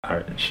All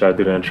right, should I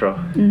do the intro?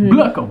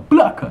 Blucka,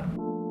 blucka.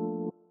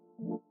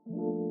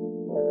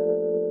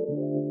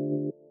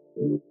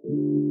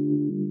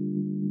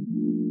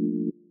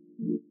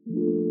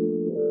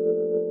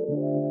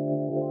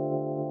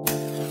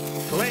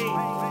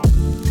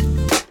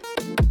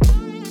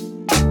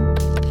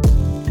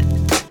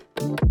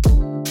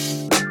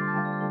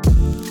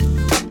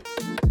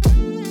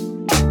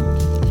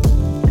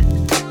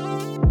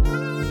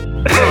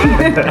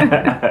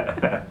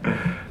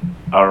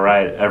 All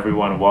right,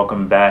 everyone,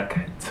 welcome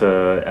back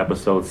to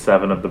episode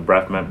 7 of the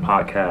Breathment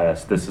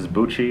podcast. This is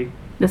Buchi.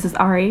 This is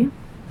Ari.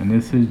 And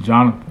this is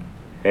Jonathan.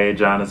 Hey,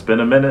 John, it's been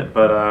a minute,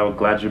 but we're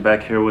glad you're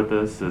back here with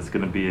us. It's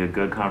going to be a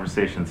good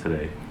conversation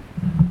today.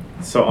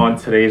 So on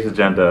today's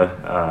agenda,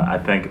 I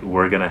think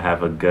we're going to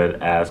have a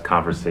good-ass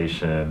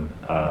conversation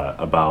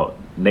about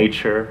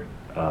nature,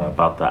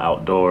 about the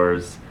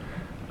outdoors,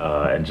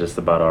 and just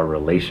about our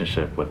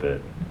relationship with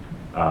it.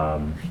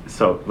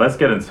 So let's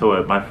get into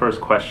it. My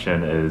first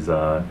question is,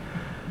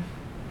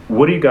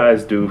 what do you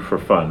guys do for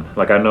fun?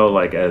 Like, I know,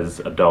 like, as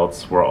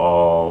adults, we're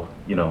all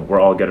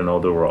getting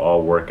older, we're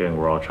all working,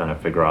 we're all trying to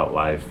figure out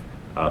life,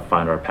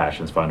 find our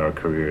passions, find our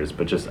careers.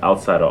 But just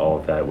outside of all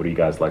of that, what do you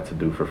guys like to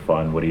do for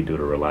fun? What do you do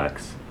to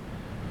relax?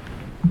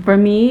 For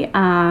me,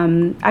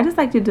 I just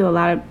like to do a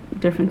lot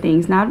of different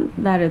things. Now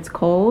that it's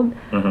cold,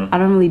 I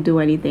don't really do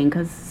anything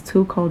because it's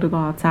too cold to go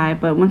outside.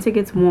 But once it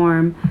gets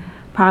warm,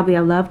 probably I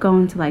love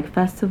going to like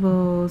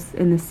festivals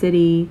in the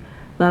city,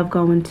 love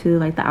going to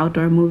like the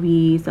outdoor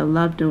movies. I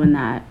love doing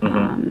that.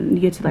 You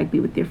get to like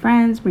be with your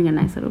friends, bring a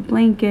nice little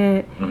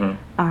blanket,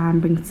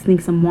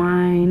 sneak some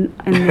wine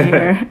in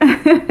there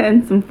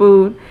and some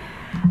food.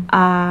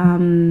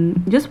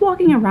 Just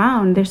walking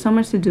around. There's so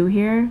much to do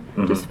here.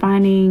 Just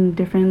finding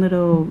different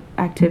little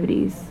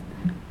activities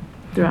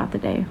throughout the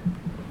day.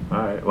 All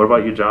right. What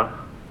about you, John?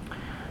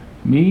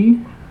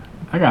 Me,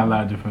 I got a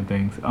lot of different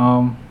things.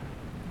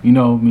 You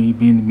know me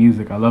being in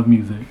music, I love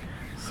music,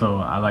 so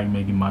I like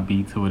making my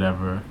beats or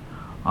whatever.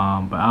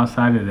 But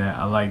outside of that,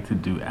 I like to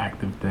do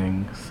active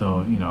things.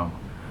 So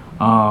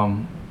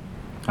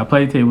I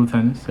play table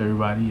tennis.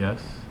 Everybody, yes.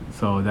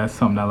 So that's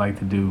something I like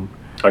to do.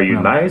 Are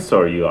you nice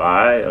or are you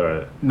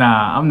or?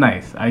 Nah, I'm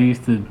nice. I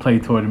used to play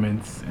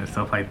tournaments and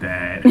stuff like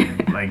that,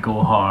 and like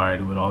go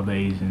hard with all the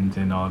Asians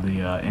and all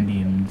the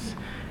Indians.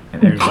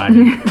 And everybody.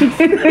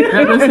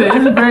 Listen,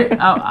 it's great.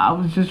 I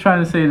was just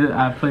trying to say that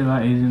I play a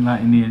lot of Asian, a lot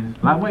of Indian,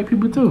 a lot of white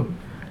people too.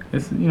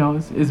 It's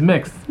it's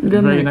mixed.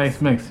 Good Very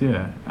mix. nice mix,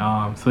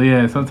 yeah. So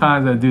yeah,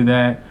 sometimes I do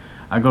that.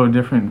 I go to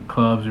different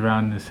clubs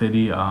around the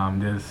city.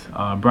 There's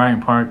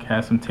Bryant Park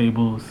has some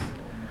tables.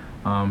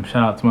 Shout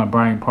out to my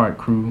Bryant Park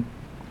crew.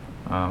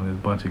 There's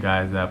a bunch of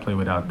guys that I play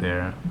with out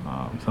there.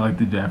 So I like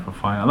to do that for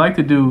fun. I like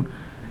to do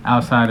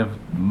outside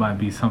of might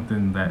be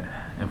something that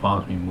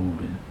involves me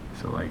moving.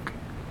 So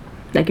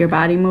Like your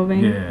body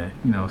moving? yeah,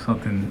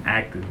 something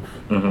active.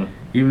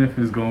 Even if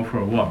it's going for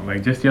a walk.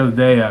 Like just the other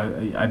day,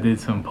 I did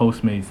some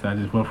Postmates. I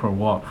just went for a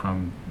walk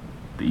from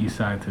the east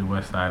side to the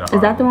west side of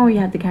Is that the Harlem. one where you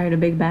have to carry the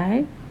big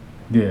bag?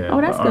 Yeah. Oh,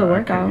 that's good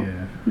workout.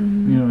 Yeah.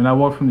 And I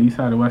walked from the east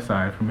side to the west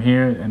side. From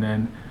here, and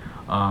then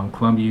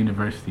Columbia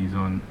University is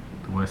on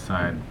the west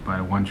side by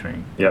the 1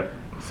 train. Yep.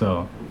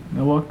 So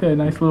I walked there,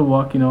 nice little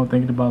walk,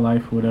 thinking about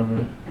life or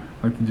whatever.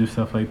 I like to do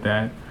stuff like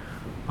that.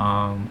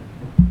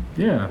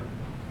 Yeah.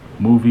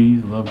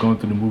 Movies, love going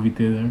to the movie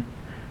theater,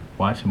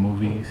 watching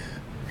movies,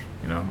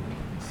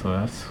 So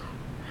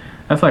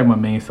that's like my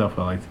main stuff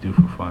I like to do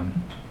for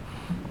fun.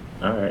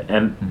 All right,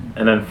 and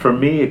then for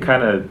me,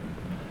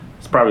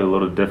 it's probably a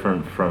little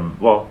different from.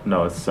 Well,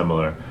 no, it's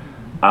similar.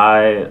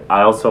 I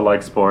also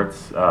like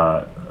sports.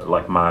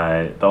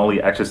 The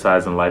only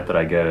exercise in life that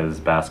I get is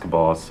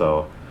basketball.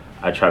 So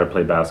I try to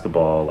play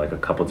basketball like a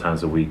couple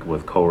times a week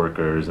with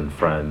coworkers and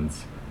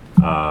friends.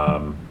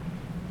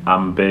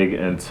 I'm big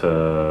into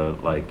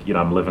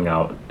I'm living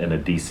out in a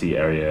DC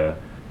area,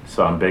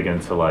 so I'm big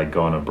into like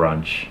going to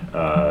brunch.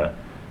 I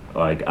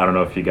don't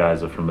know if you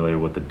guys are familiar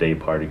with the day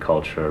party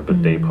culture,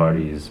 but day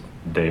parties,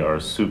 they are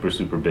super,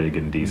 super big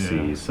in DC.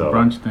 Yeah, So the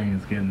brunch thing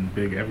is getting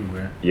big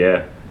everywhere.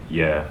 Yeah.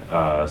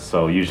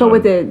 So usually. So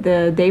with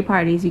the day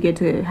parties, you get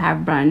to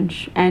have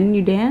brunch and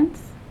you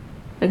dance?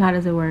 Like, how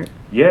does it work?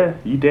 Yeah,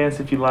 you dance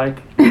if you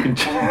like. You can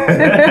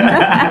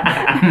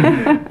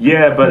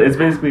yeah, but it's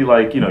basically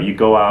like, you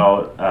go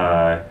out,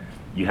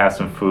 you have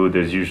some food.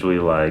 There's usually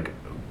like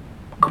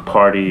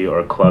party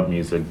or club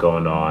music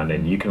going on,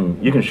 and you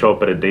can show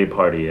up at a day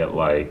party at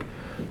like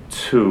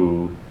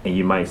 2, and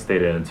you might stay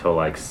there until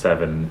like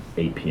 7,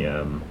 8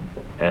 p.m.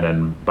 And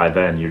then by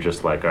then you're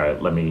just like, all right,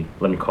 let me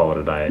call it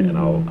a night, and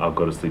I'll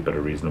go to sleep at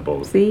a reasonable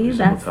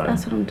That's time.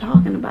 what I'm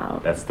talking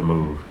about. That's the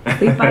move.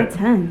 Sleep by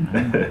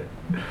 10.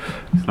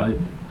 It's like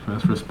for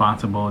us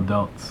responsible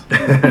adults.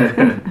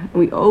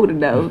 We old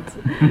adults.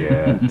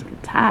 Yeah.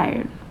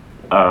 Tired.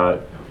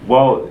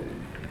 Well,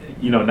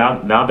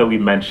 now that we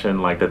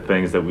mentioned like the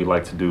things that we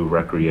like to do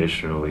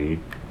recreationally,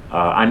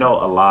 I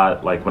know a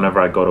lot. Like whenever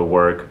I go to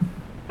work,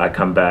 I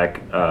come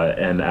back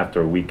and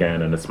after a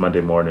weekend and it's Monday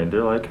morning,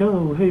 they're like,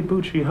 "Oh, hey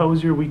Buchi, how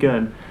was your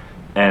weekend?"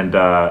 And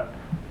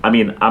I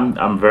mean,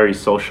 I'm very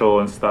social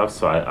and stuff,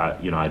 so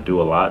I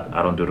do a lot.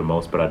 I don't do the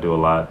most, but I do a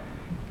lot.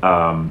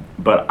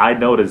 But I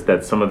noticed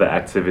that some of the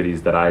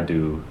activities that I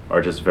do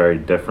are just very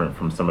different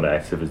from some of the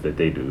activities that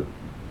they do.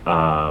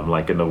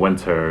 Like in the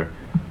winter,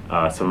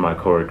 some of my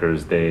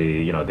coworkers,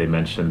 they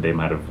mentioned they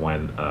might have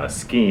went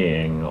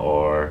skiing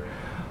or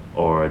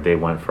they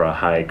went for a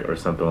hike or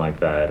something like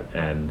that.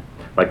 And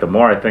like the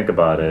more I think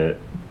about it,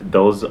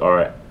 those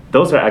are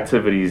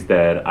activities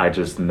that I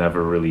just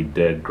never really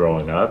did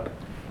growing up.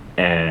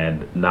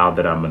 And now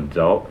that I'm an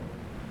adult,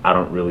 I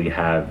don't really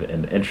have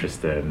an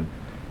interest in.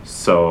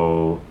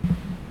 So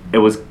it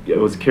was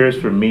curious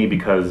for me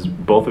because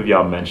both of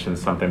y'all mentioned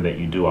something that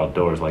you do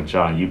outdoors. Like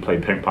John, you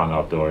play ping pong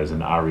outdoors,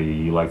 and Ari,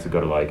 you like to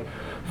go to like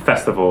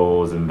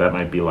festivals, and that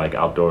might be like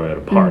outdoor at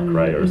a park,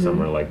 right, or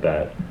somewhere like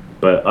that.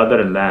 But other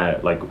than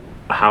that, like,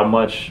 how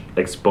much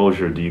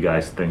exposure do you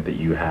guys think that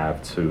you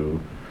have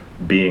to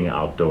being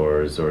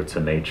outdoors or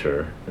to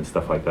nature and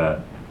stuff like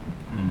that?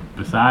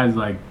 Besides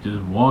like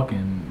just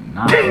walking,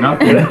 nothing.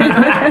 Nothing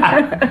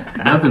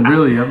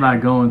really. I'm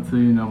not going to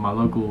my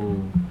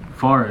local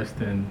forest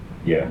and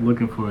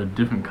looking for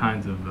different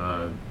kinds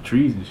of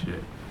trees and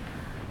shit.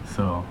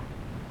 So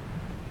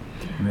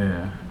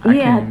I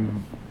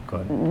can go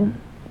ahead.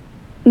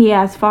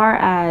 Yeah, as far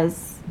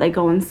as like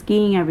going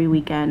skiing every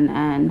weekend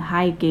and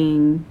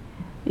hiking,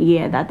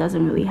 that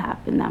doesn't really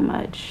happen that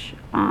much.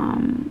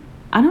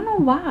 I don't know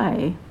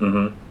why.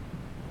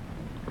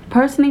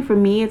 Personally, for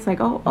me, it's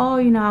like,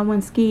 I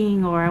went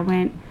skiing or I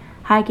went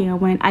hiking, I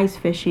went ice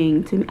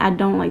fishing. I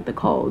don't like the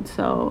cold,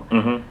 so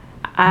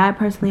I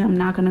personally am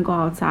not gonna go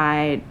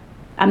outside.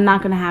 I'm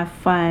not gonna have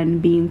fun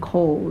being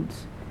cold,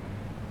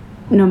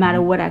 no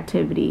matter what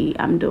activity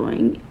I'm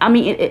doing. I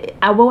mean,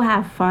 I will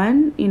have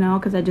fun,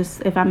 because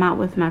if I'm out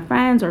with my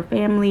friends or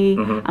family,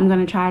 I'm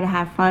gonna try to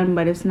have fun.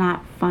 But it's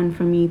not fun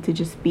for me to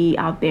just be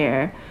out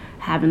there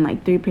having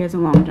like 3 pairs of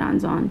long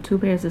johns on, 2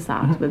 pairs of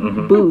socks with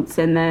boots,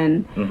 and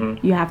then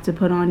you have to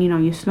put on, your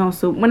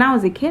snowsuit. When I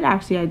was a kid,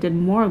 actually, I did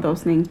more of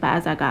those things, but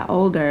as I got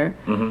older,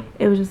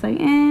 it was just like,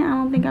 I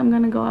don't think I'm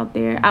gonna go out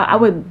there.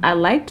 I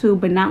like to,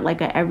 but not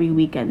like a every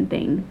weekend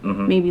thing.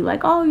 Maybe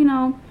like,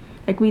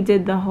 like we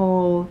did the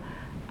whole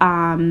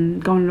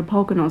going to the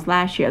Poconos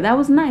last year. That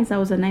was nice. That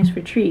was a nice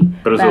retreat.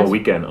 But it was a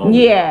weekend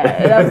only.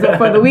 Yeah, that was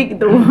for the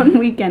one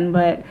weekend.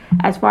 But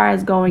as far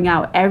as going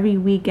out every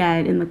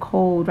weekend in the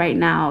cold right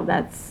now,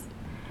 that's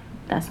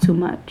too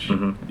much.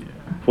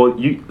 Well,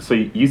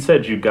 you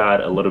said you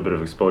got a little bit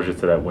of exposure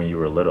to that when you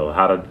were little.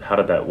 How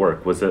did that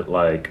work? Was it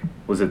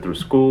through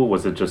school?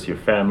 Was it just your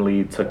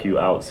family took you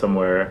out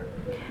somewhere?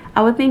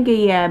 I would think,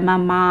 my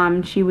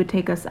mom, she would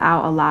take us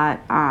out a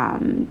lot.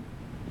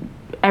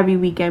 Every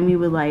weekend we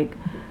would like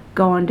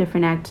go on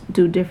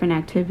do different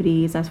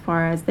activities. As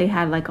far as they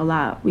had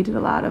we did a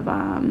lot of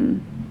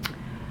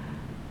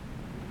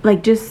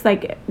like just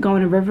like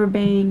going to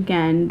riverbank,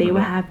 and they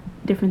would have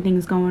different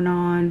things going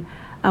on.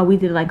 We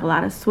did like a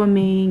lot of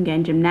swimming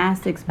and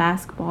gymnastics,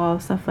 basketball,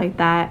 stuff like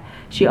that.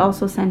 She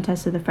also sent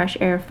us to the Fresh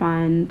Air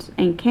Fund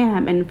and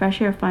camp. And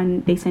Fresh Air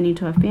Fund, they send you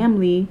to a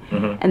family.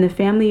 And the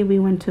family we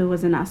went to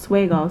was in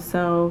Oswego.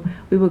 So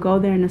we would go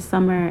there in the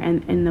summer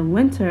and in the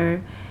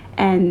winter.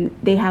 And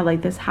they had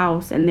like this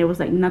house, and there was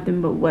like nothing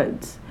but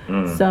woods.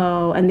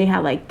 So, and they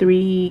had like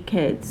 3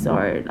 kids,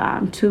 or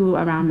 2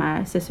 around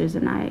my sisters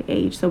and I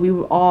age. So we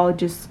would all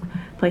just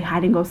play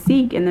hide and go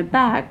seek in the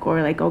back,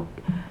 or like go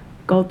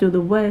through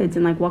the woods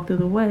and like walk through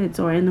the woods.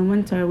 Or in the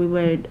winter we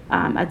would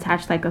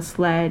attach like a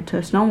sled to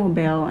a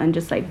snowmobile and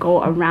just like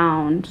go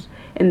around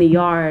in the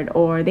yard.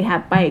 Or they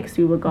had bikes.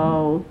 We would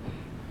go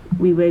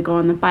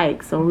on the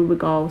bikes, or we would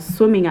go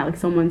swimming at like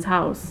someone's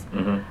house.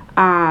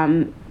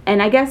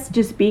 And I guess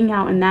just being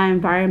out in that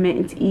environment,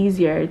 it's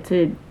easier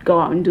to go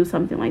out and do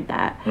something like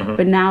that.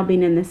 But now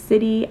being in the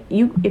city,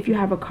 if you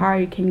have a car,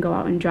 you can go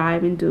out and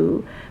drive and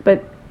do.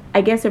 But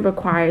I guess it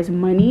requires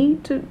money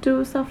to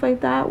do stuff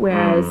like that.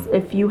 Whereas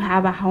if you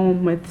have a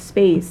home with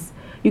space,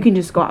 you can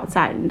just go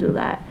outside and do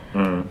that.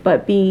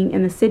 But being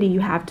in the city, you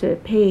have to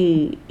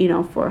pay,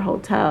 for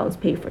hotels,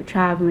 pay for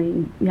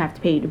traveling. You have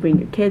to pay to bring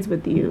your kids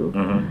with you.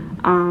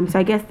 So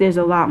I guess there's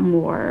a lot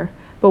more.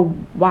 But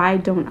why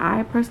don't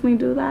I personally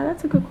do that?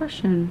 That's a good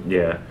question.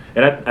 Yeah.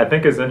 And I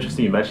think it's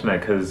interesting you mentioned that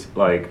because,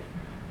 like,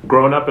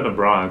 growing up in the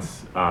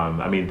Bronx,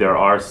 I mean, there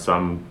are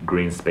some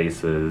green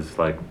spaces.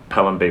 Like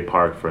Pelham Bay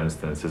Park, for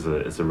instance, is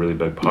a really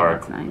big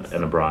park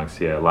in the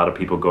Bronx. Yeah, a lot of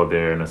people go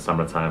there in the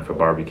summertime for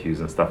barbecues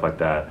and stuff like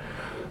that.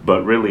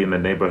 But really, in the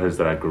neighborhoods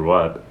that I grew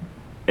up,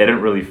 it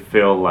didn't really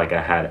feel like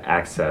I had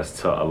access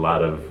to a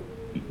lot of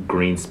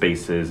green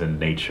spaces and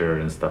nature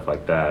and stuff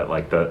like that.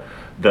 Like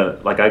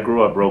I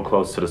grew up real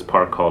close to this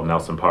park called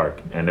Nelson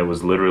Park, and it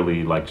was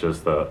literally like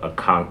just a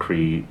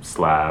concrete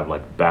slab,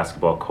 like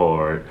basketball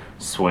court,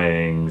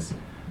 swings,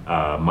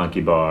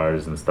 monkey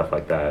bars and stuff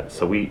like that.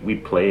 So we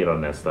played on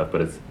that stuff,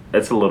 but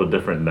it's a little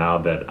different now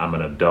that I'm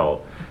an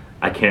adult.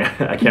 I can't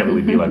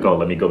really be like,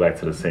 let me go back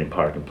to the same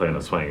park and play on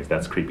the swings.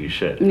 That's creepy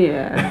shit.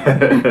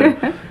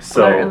 Yeah.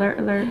 So alert.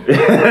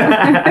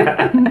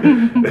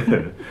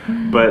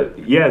 But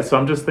yeah, so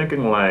I'm just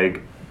thinking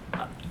like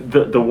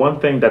the one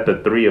thing that the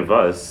three of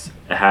us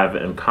have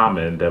in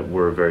common that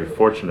we're very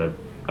fortunate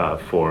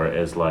for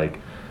is like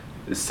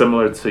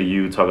similar to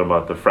you talking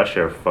about the Fresh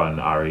Air Fund,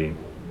 Ari.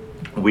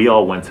 We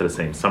all went to the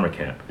same summer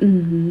camp.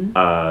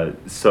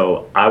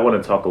 So I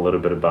want to talk a little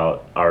bit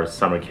about our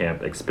summer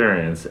camp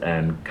experience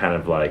and kind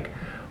of like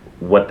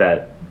what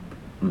that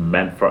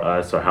meant for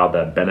us or how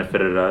that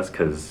benefited us,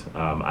 because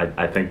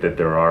I think that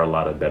there are a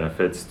lot of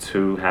benefits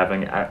to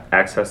having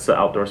access to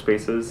outdoor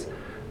spaces,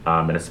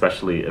 and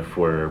especially if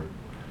we're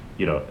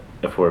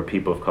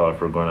people of color,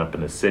 if we're growing up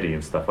in the city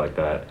and stuff like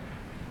that,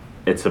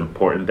 it's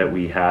important that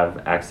we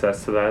have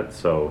access to that.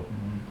 So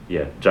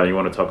yeah, John, you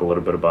want to talk a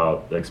little bit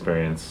about the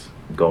experience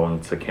going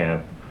to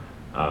camp,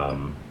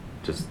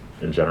 just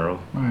in general?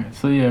 All right.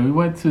 So yeah, we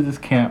went to this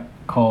camp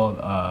called,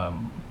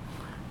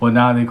 well,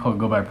 now they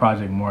go by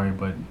Project Maury,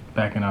 but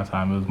back in our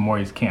time it was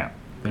Maury's Camp.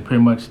 They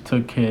pretty much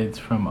took kids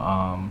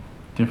from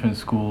different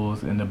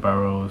schools in the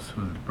boroughs. It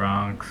was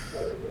Bronx,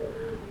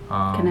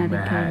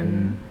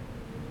 Manhattan,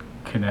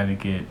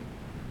 Connecticut,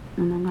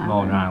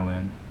 Long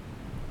Island,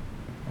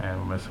 and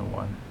we're missing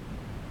one.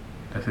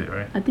 That's it,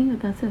 right? I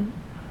think that's it.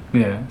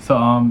 Yeah. So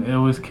it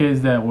was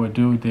kids that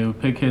they would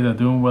pick kids that are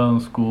doing well in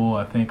school.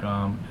 I think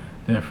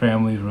their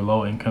families were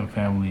low income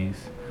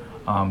families.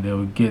 They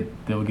would get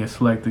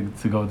selected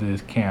to go to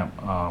this camp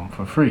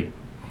for free.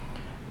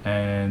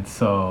 And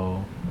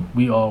so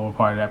we all were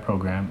part of that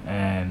program,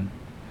 and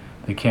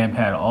the camp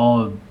had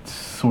all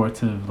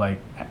sorts of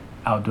like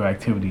outdoor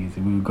activities.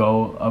 We would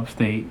go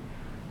upstate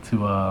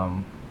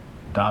to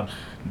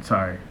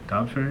Dobbsbury.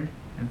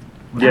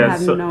 Yeah,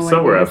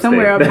 somewhere upstate.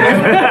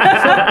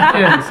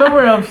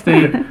 Somewhere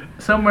upstate,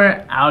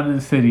 somewhere out of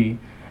the city,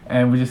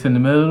 and we're just in the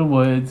middle of the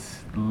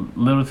woods,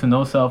 little to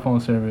no cell phone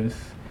service,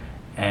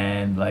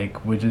 and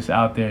like we're just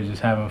out there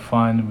just having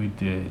fun. We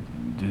did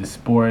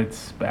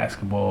sports,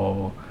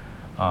 basketball,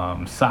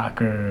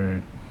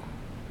 soccer,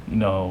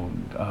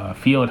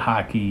 field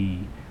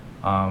hockey.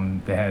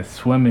 They had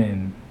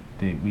swimming.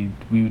 We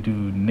would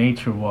do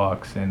nature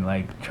walks and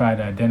like try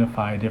to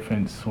identify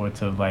different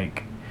sorts of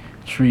like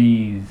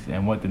trees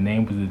and what the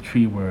names of the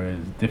tree were,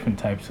 different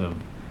types of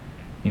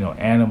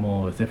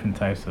animals, different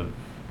types of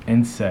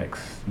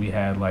insects. We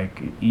had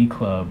like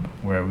e-club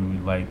where we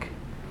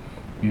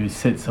would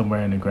sit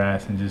somewhere in the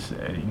grass and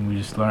we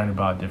just learned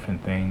about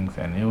different things,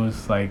 and it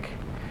was like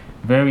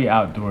very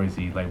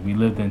outdoorsy. Like we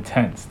lived in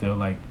tents. They were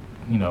like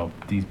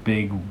these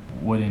big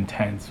wooden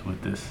tents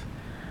with this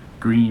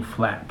green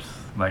flaps.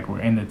 Like we're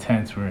in the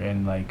tents, we're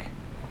in like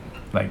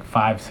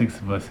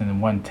 5-6 of us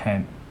in one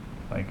tent,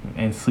 like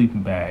in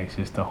sleeping bags,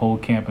 just the whole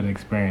camping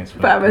experience.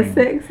 5 or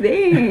 6,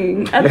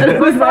 dang! I thought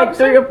it was like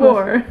 3 or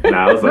 4.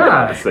 Nah, I was like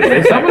 5 or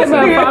 6. Some of us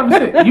had 5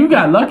 or 6. You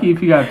got lucky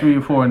if you got 3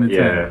 or 4 in the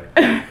tent.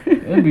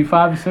 It'd be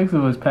 5 or 6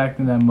 of us packed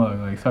in that mug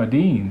like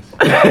sardines.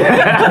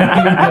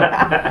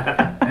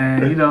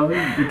 And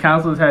the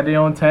counselors had their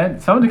own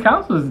tent. Some of the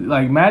counselors,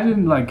 like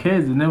imagine like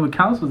kids, and there were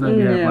counselors that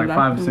have like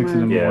 5 or 6 of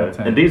them in one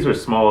tent. And these were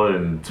smaller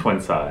than twin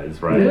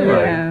size, right?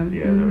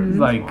 It's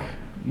like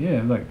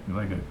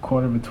a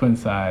quarter of a twin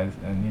size,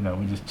 and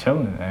we're just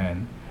chilling.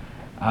 And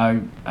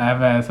I've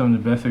had some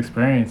of the best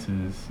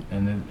experiences,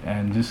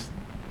 and just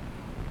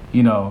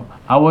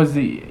I was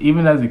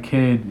even as a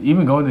kid,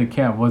 even going to the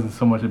camp wasn't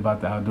so much about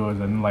the outdoors.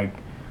 I didn't like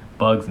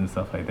bugs and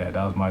stuff like that.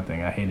 That was my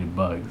thing. I hated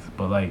bugs,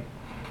 but like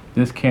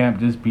this camp,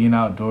 just being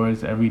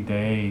outdoors every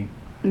day.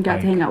 You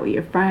got to hang out with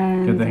your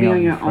friends, be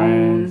on your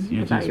own,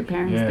 without your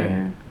parents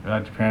there.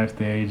 Without your parents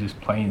there, you're just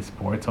playing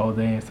sports all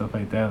day and stuff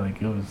like that.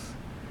 Like it was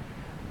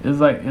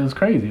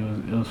crazy.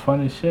 It was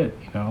fun as shit,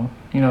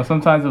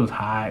 sometimes it was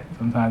hot,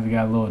 sometimes it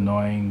got a little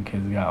annoying,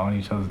 kids got on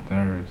each other's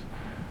nerves.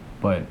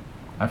 But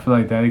I feel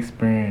like that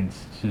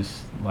experience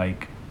just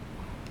like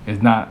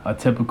is not a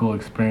typical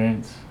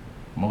experience.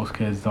 Most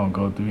kids don't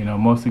go through,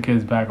 most of the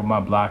kids back on my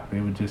block, they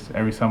would just,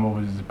 every summer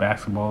was just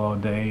basketball all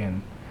day,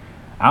 and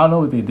I don't know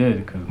what they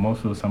did because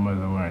most of the summers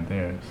they weren't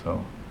there.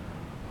 So,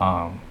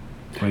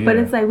 but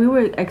it's like we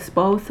were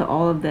exposed to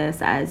all of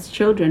this as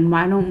children.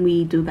 Why don't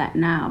we do that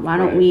now? Why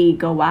don't we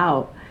go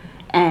out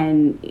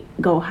and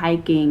go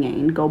hiking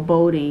and go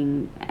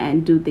boating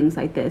and do things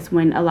like this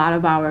when a lot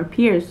of our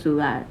peers do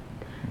that?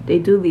 They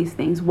do these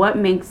things. What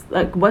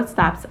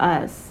stops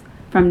us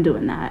from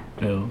doing that?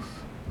 Bills.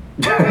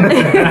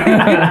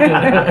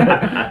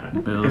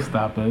 Bills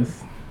stop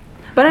us.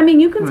 But I mean,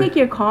 you can take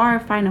your car,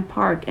 find a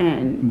park,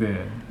 and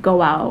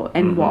go out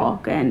and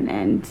walk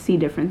and see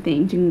different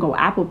things. You can go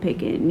apple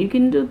picking. You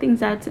can do things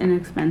that's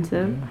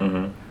inexpensive.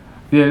 Yeah,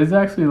 there's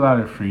actually a lot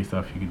of free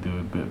stuff you can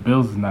do. But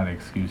bills is not an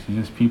excuse. It's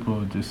just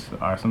people just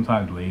are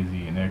sometimes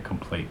lazy and they're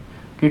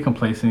get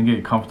complacent,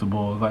 get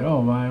comfortable. It's like,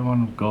 oh, I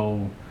want to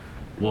go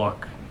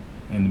walk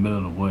in the middle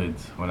of the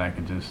woods when I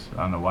could just,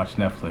 I don't know, watch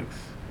Netflix.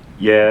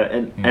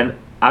 Yeah, and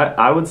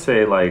I would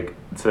say, like,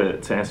 to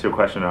answer your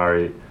question,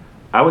 Ari,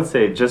 I would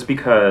say just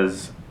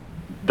because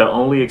the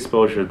only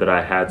exposure that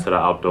I had to the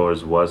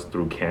outdoors was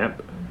through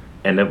camp,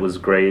 and it was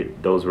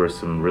great. Those were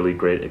some really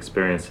great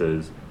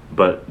experiences,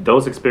 but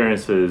those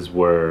experiences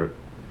were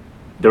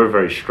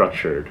very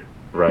structured.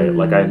 right?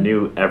 Like I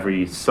knew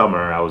every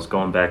summer I was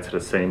going back to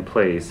the same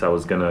place. I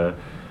was gonna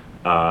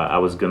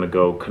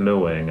go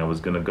canoeing. I was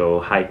gonna go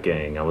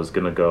hiking. I was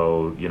gonna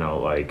go,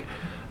 like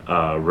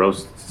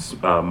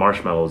roast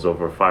marshmallows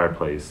over a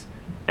fireplace.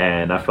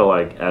 And I feel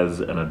like as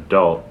an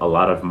adult, a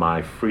lot of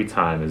my free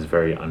time is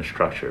very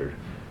unstructured.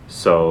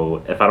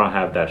 So if I don't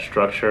have that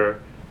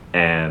structure,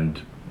 and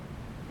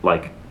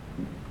like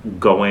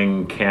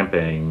going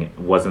camping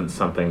wasn't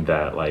something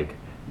that I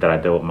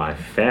did with my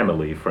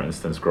family, for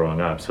instance, growing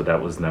up. So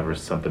that was never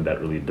something that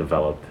really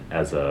developed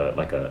as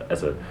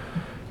as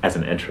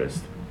an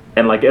interest.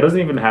 And like it doesn't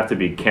even have to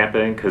be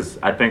camping, because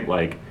I think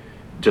like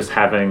just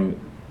having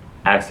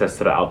access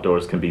to the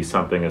outdoors can be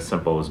something as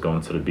simple as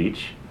going to the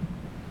beach.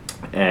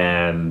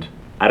 And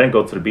I didn't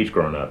go to the beach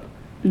growing up.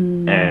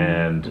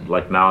 And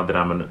like now that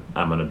I'm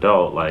an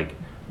adult, like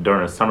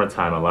during the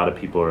summertime, a lot of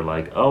people are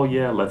like, oh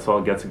yeah, let's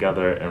all get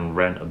together and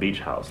rent a beach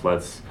house.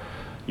 Let's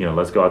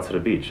go out to the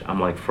beach. I'm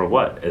like, for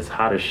what? It's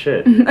hot as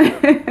shit.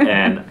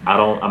 And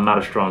I'm not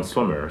a strong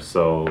swimmer.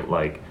 So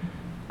like,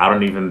 I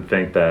don't even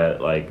think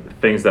that like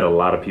things that a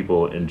lot of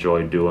people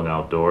enjoy doing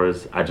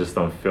outdoors, I just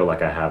don't feel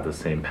like I have the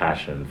same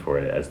passion for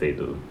it as they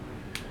do.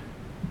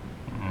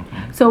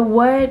 So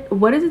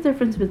what is the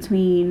difference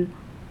between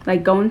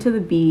like going to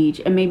the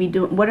beach and maybe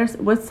doing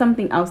what's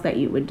something else that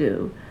you would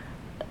do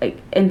like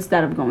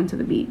instead of going to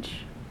the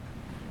beach?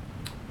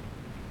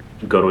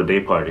 Go to a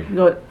day party.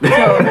 So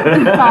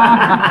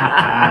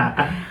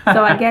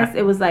I guess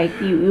it was like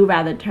you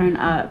rather turn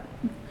up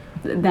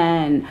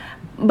than.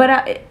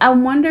 But I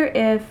wonder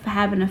if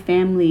having a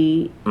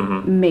family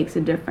makes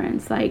a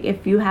difference. Like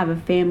if you have a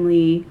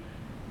family,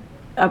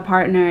 a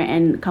partner,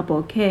 and a couple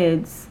of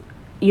kids,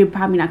 you're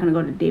probably not going to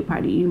go to a day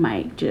party. You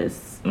might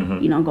just,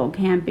 go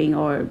camping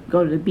or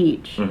go to the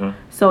beach.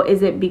 So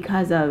is it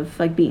because of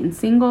like being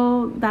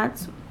single,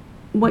 that's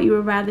what you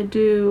would rather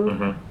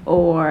do?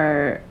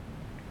 Or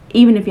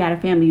even if you had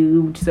a family,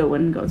 you still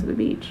wouldn't go to the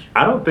beach?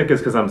 I don't think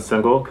it's because I'm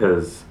single,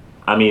 because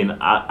I mean,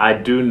 I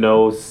do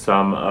know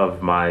some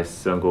of my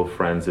single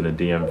friends in the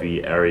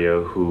DMV area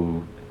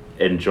who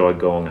enjoy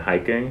going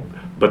hiking,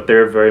 but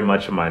they're very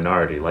much a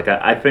minority. Like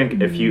I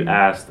think if you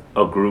asked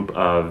a group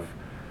of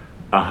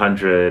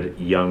 100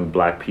 young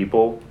black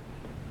people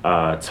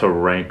to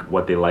rank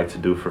what they like to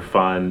do for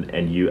fun,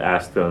 and you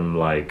ask them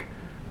like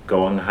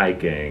going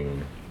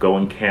hiking,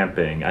 going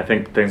camping, I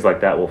think things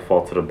like that will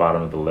fall to the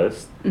bottom of the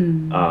list.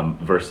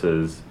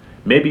 Versus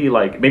maybe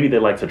they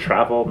like to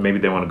travel, maybe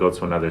they want to go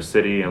to another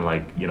city and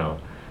like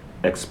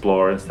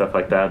explore and stuff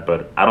like that,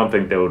 but I don't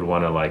think they would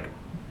want to like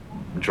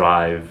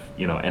drive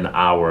an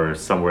hour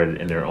somewhere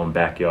in their own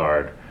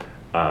backyard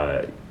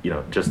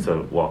just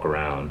to walk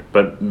around.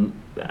 But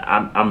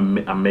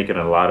I'm making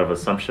a lot of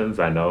assumptions,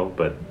 I know,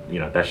 but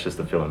that's just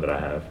the feeling that I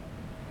have.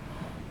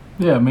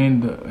 Yeah, I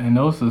mean, and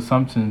those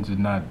assumptions are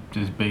not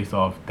just based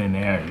off thin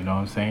air, you know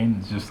what I'm saying?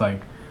 It's just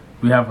like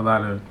we have a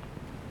lot of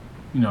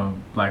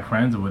black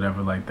friends or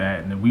whatever like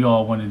that, and we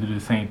all want to do the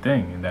same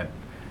thing, and that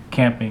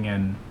camping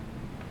and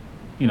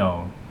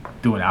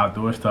doing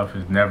outdoor stuff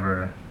is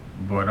never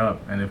brought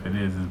up, and if it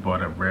is, it's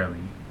brought up rarely.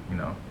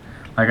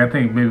 Like I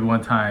think maybe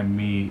one time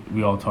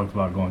we all talked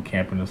about going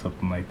camping or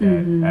something like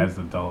that as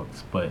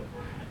adults, but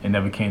it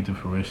never came to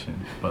fruition.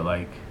 But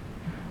like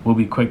we'll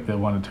be quick to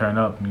want to turn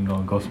up and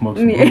go smoke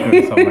some hookah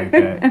or something like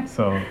that.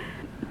 So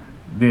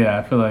yeah,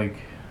 I feel like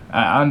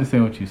I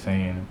understand what you're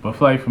saying, but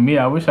for me,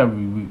 I wish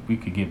we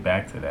could get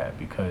back to that,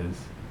 because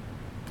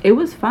it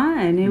was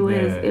fun. It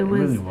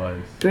really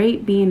was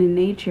great being in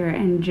nature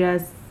and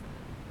just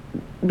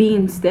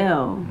being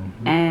still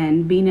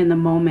and being in the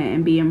moment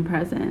and being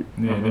present.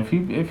 Yeah, and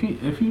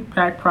if you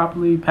pack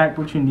properly, pack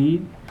what you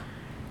need,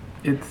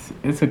 it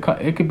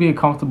could be a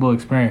comfortable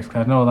experience.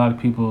 Cause I know a lot of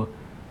people,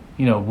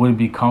 wouldn't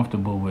be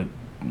comfortable with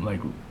like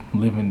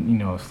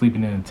living,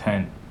 sleeping in a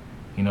tent,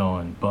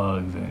 and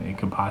bugs, and it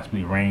could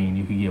possibly rain.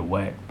 You could get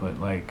wet, but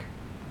like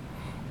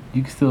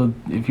you can still,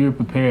 if you're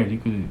prepared, you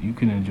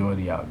can enjoy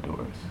the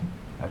outdoors,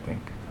 I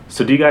think.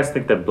 So do you guys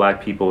think that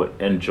black people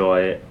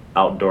enjoy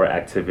outdoor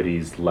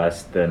activities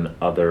less than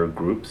other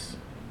groups?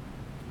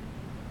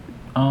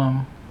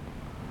 I'm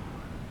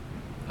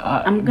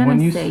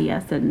gonna say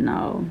yes and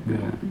no.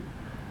 Yeah.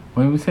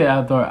 When we say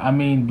outdoor, I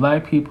mean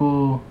black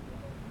people.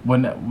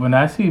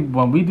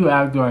 When we do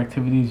outdoor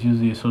activities,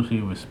 usually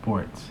associated with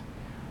sports,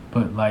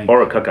 but like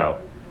or a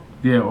cookout.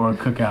 Yeah, or a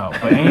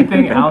cookout. But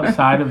anything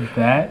outside of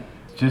that,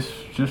 just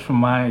from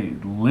my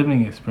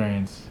living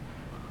experience,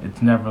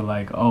 it's never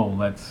like, oh,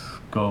 let's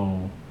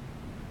go,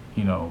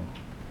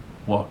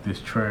 walk this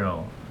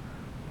trail,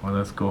 or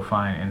let's go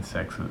find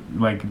insects.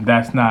 Like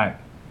that's not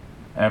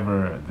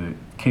ever the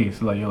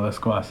case. Like, let's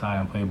go outside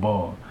and play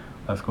ball.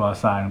 Let's go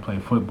outside and play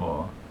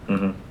football.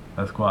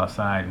 Let's go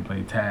outside and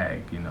play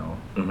tag.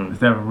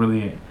 It's never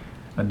really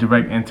a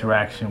direct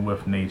interaction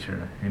with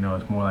nature.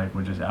 It's more like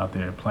we're just out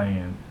there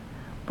playing.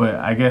 But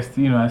I guess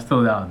that's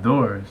still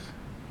outdoors.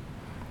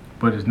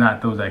 But it's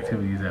not those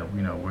activities that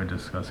we're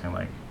discussing,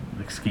 like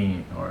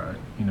skiing or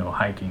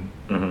hiking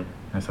and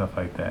stuff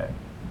like that.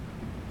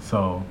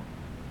 So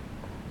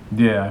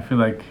yeah, I feel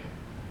like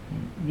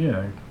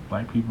yeah,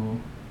 black people.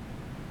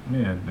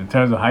 Yeah, in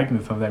terms of hiking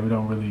and stuff like that, we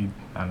don't really.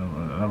 I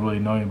don't really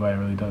know anybody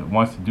really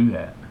wants to do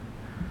that.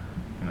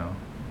 You know.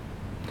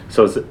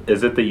 So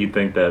is it that you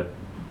think that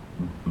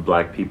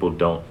black people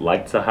don't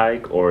like to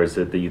hike, or is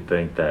it that you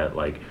think that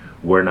like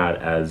we're not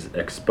as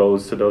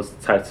exposed to those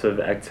types of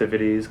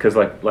activities? Because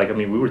like I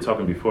mean, we were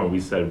talking before, and we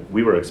said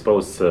we were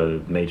exposed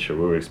to nature,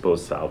 we were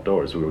exposed to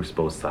outdoors, we were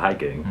exposed to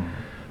hiking,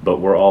 but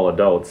we're all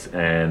adults,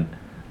 and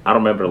I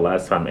don't remember the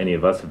last time any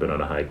of us have been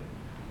on a hike.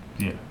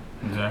 Yeah,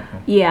 exactly.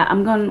 Yeah,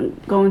 I'm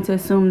going to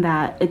assume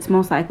that it's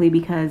most likely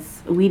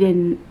because we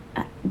didn't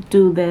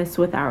do this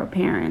with our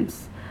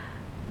parents.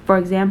 For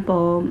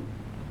example,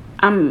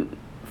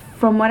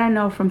 from what I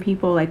know from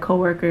people like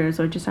coworkers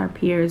or just our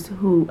peers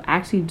who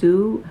actually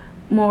do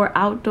more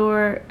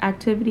outdoor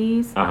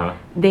activities,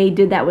 they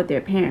did that with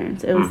their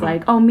parents. It was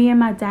like, oh, me and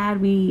my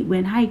dad, we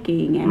went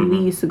hiking, and we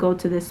used to go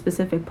to this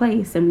specific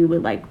place, and we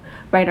would like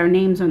carve our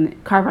names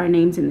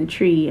in the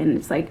tree, and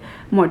it's like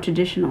more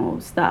traditional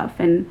stuff.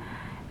 And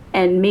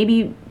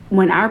maybe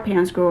when our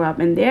parents grew up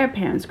and their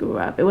parents grew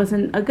up, it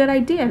wasn't a good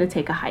idea to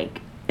take a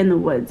hike in the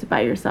woods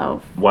by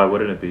yourself. Why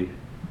wouldn't it be?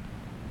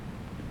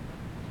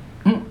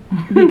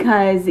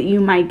 Because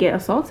you might get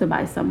assaulted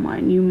by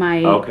someone. You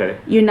might. Okay.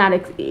 You're not.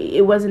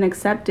 It wasn't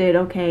accepted.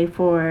 Okay,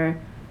 for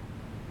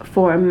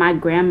my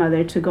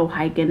grandmother to go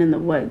hiking in the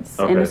woods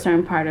in a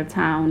certain part of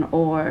town,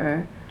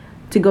 or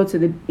to go to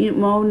the.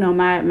 Well, no,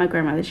 my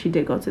grandmother, they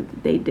did go to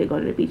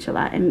the beach a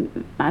lot,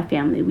 and my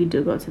family, we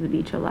do go to the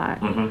beach a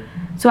lot.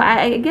 So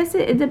I guess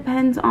it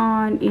depends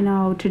on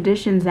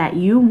traditions that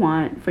you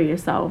want for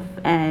yourself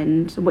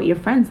and what your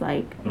friends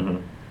like.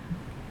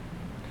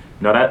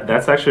 No,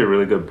 that's actually a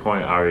really good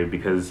point, Ari,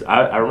 because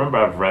I remember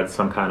I've read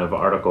some kind of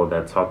article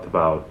that talked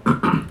about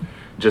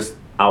just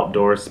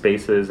outdoor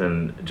spaces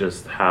and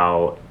just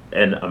how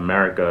in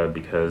America,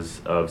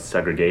 because of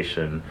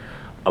segregation,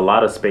 a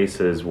lot of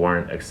spaces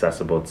weren't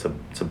accessible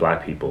to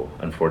black people,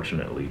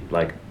 unfortunately.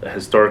 Like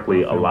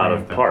historically, a lot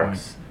of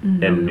parks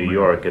in New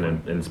York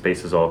and in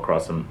spaces all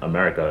across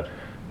America,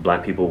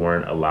 black people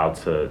weren't allowed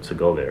to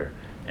go there.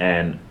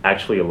 And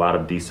actually a lot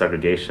of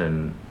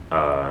desegregation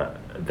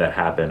that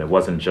happened. It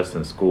wasn't just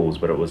in schools,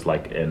 but it was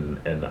like in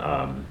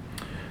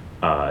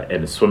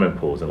swimming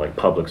pools and like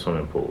public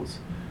swimming pools.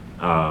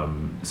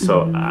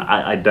 So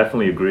I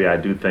definitely agree. I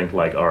do think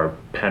like our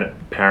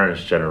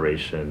parents'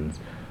 generations,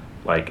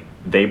 like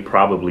they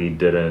probably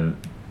didn't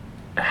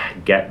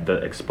get the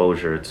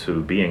exposure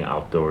to being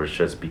outdoors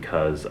just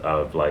because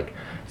of like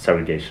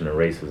segregation and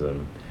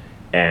racism.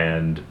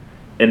 And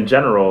in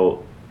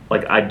general,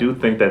 like I do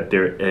think that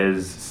there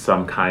is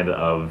some kind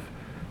of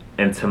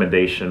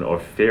intimidation or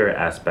fear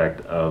aspect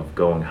of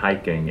going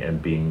hiking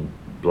and being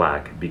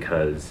black,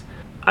 because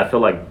I feel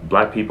like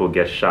black people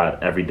get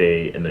shot every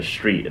day in the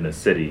street in the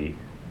city.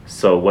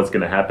 So what's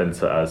going to happen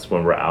to us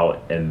when we're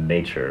out in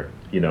nature,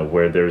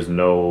 where there's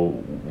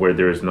no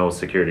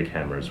security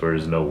cameras, where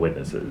there's no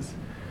witnesses?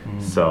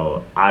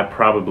 So I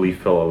probably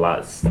feel a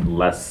lot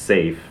less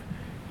safe,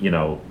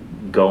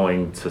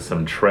 going to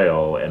some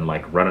trail and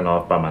like running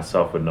off by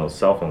myself with no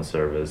cell phone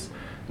service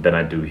than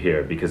I do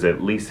here, because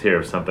at least here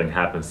if something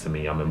happens to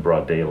me, I'm in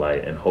broad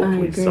daylight, and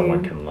hopefully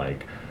someone can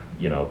like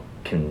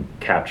can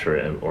capture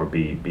it or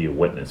be a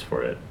witness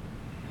for it.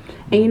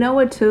 And you know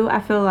what too,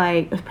 I feel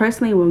like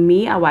personally with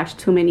me, I watched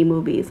too many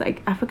movies.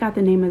 Like I forgot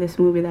the name of this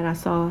movie that I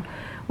saw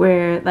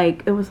where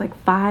like it was like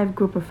 5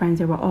 group of friends,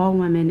 they were all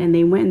women, and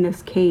they went in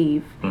this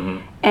cave.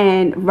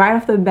 And right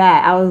off the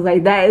bat I was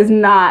like, that is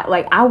not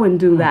like, I wouldn't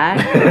do that.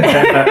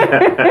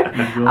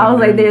 I was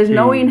like, there's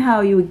no way in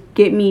hell you would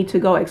get me to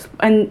go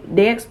and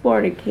they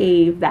explored a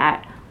cave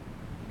that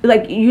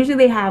like usually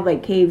they have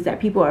like caves that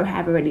people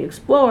have already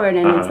explored,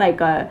 and it's like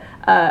a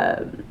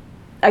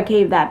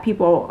cave that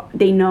people,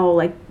 they know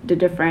like the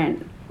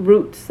different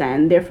routes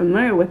and they're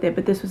familiar with it,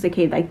 but this was a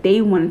cave like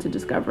they wanted to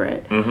discover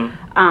it.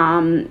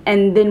 And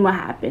then what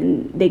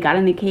happened, they got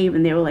in the cave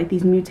and they were like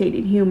these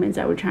mutated humans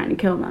that were trying to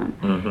kill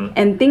them.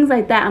 And things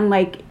like that. I'm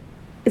like,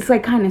 it's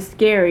like kind of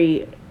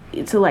scary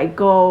to like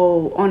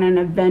go on an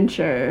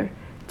adventure,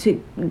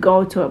 to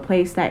go to a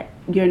place that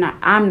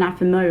I'm not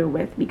familiar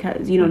with,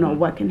 because you don't know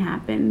what can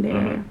happen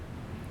there.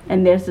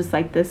 And there's just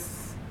like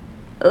this,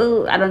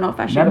 I don't know if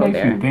I should go there. That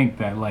makes you think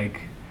that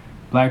like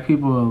black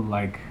people,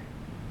 like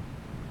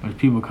there's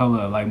people of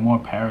color, are like more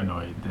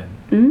paranoid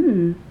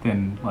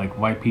than like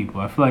white people.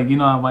 I feel like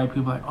how white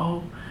people are like,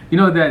 oh,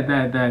 that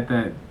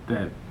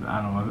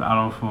I don't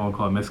know if I want to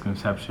call it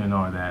misconception,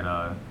 or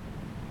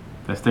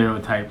that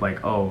stereotype,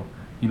 like, oh,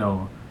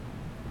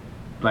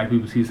 black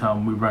people see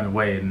something, we run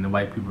away, and the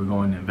white people are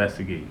going to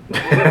investigate. You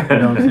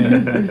know what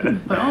I'm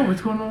saying? Like, oh, what's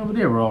going on over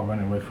there? We're all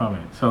running away from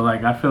it. So,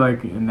 like, I feel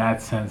like in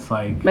that sense,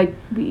 like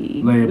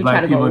we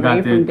black people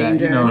got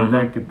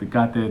that,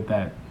 got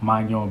that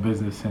mind your own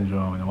business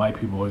syndrome, and the white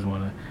people always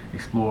want to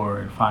explore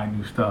and find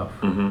new stuff.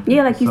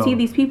 Yeah, like you see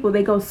these people,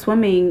 they go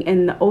swimming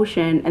in the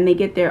ocean and they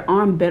get their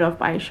arm bit off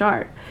by a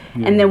shark.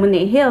 And then when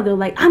they heal, they're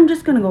like, I'm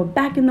just going to go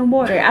back in the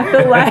water. I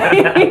feel like,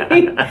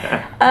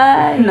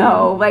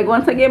 no. Like,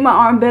 once I get my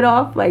arm bit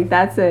off, like,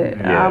 that's it.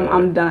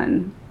 I'm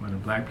done.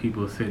 black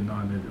people sitting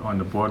on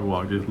the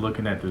boardwalk just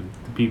looking at the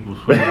people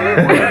swimming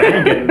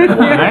in that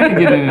water. I ain't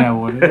getting in that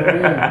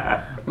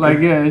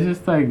water. Yeah, it's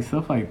just like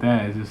stuff like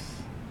that. It's just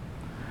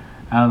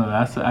I don't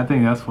know. I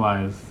think that's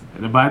why it's.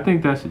 But I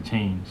think that should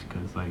change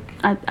because like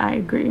I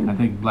agree. I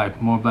think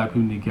more black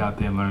people need to get out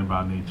there and learn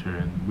about nature,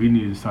 and we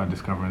need to start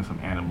discovering some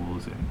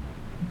animals and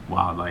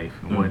wildlife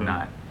and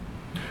whatnot.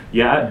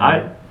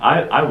 Yeah,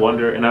 I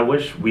wonder, and I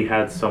wish we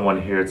had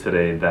someone here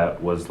today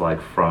that was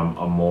like from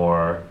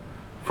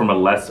a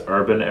less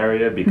urban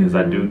area, because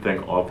I do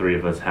think all three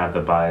of us have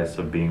the bias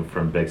of being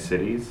from big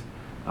cities.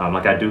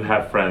 Like I do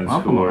have friends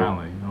I'm who from are.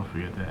 Raleigh, don't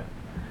forget that.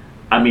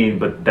 I mean,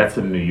 but that's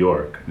in New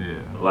York.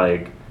 Yeah.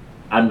 Like,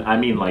 I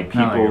mean, like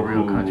people Not like a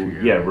real who,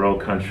 country yeah, area. rural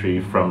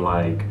country from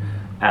like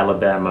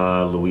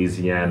Alabama,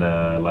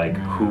 Louisiana, like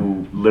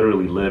who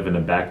literally live in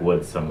the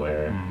backwoods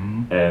somewhere,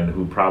 and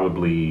who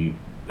probably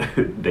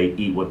they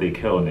eat what they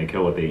kill and they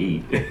kill what they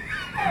eat.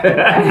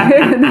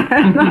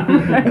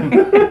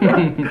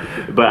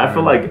 But I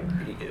feel like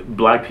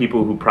black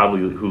people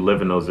who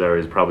live in those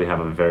areas probably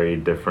have a very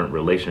different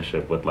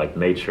relationship with like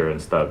nature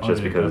and stuff,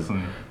 just because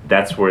definitely.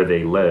 that's where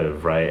they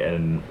live, right?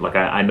 And like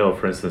I know,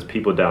 for instance,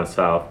 people down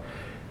south,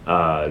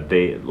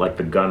 they like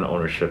the gun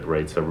ownership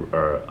rates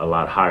are a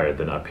lot higher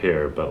than up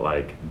here, but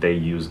like they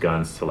use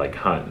guns to like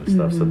hunt and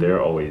stuff, so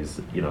they're always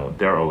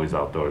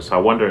outdoors. So I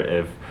wonder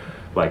if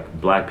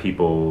like black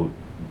people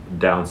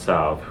down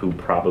south who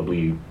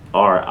probably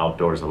are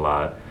outdoors a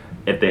lot,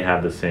 if they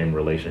have the same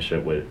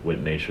relationship with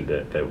nature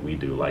that we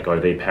do. Like, are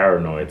they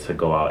paranoid to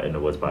go out in the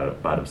woods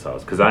by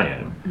themselves? Because I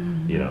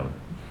am, you know.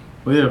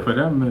 Well, yeah, for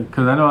them,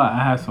 because I know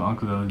I have some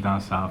uncles that was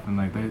down south, and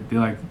like they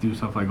like to do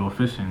stuff like go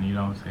fishing. You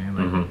know what I'm saying?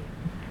 Like,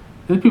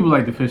 there's people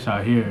like to fish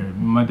out here.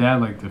 My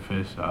dad liked to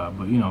fish,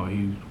 but you know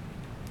he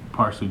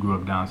partially grew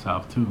up down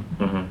south too.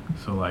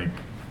 So like,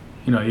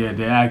 you know, yeah,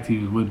 their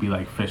activities would be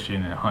like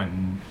fishing and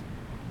hunting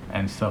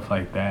and stuff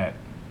like that.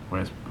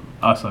 Whereas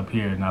us up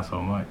here, not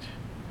so much.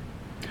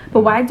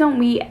 But why don't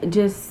we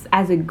just,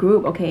 as a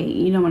group, okay,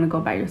 you don't want to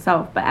go by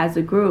yourself, but as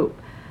a group,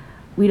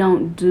 we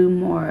don't do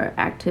more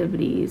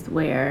activities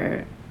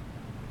where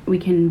we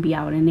can be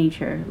out in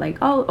nature? Like,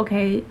 oh,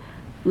 okay,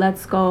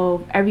 let's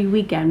go every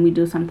weekend, we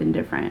do something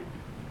different.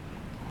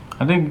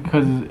 I think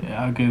because,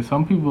 okay,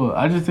 some people,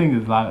 I just think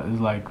it's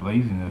like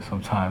laziness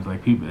sometimes.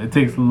 Like people, it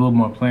takes a little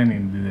more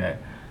planning to do that.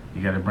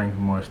 You got to bring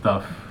more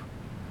stuff,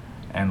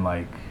 and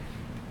like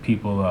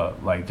people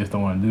like just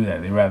don't want to do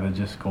that. They rather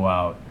just go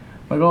out.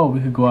 Like, oh, we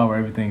could go out where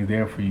everything's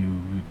there for you.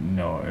 You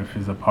know, if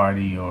it's a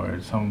party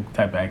or some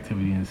type of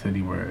activity in the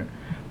city where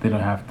they don't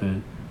have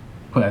to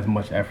put as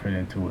much effort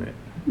into it.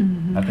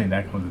 I think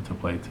that comes into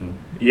play too.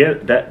 Yeah,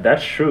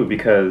 that's true,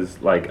 because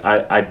like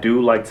I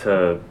do like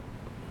to,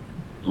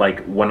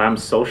 like when I'm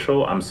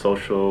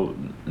social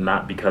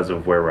not because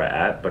of where we're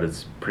at, but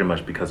it's pretty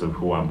much because of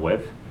who I'm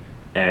with.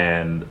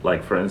 And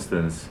like for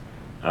instance,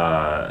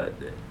 I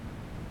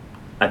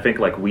think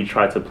like we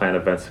try to plan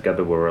events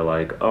together where we're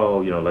like,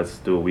 oh, you know, let's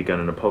do a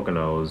weekend in the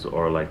Poconos,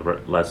 or like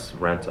let's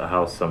rent a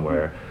house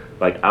somewhere.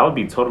 Like I would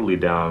be totally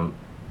down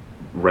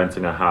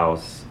renting a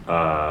house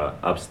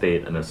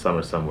upstate in the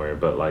summer somewhere,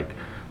 but like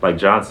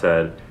John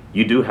said,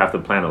 you do have to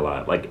plan a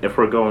lot. Like if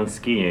we're going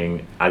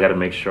skiing, I got to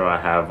make sure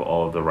I have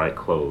all of the right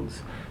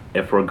clothes.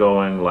 If we're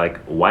going like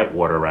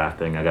whitewater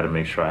rafting, I got to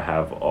make sure I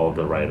have all of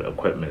the right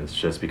equipment,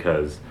 just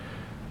because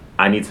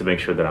I need to make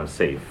sure that I'm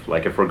safe.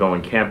 Like if we're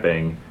going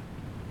camping,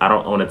 I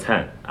don't own a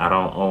tent. I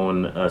don't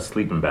own a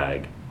sleeping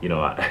bag. You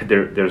know,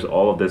 there's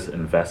all of this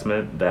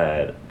investment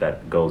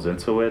that goes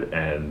into it,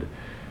 and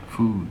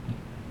Food.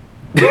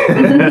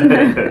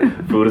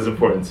 food is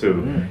important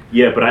too.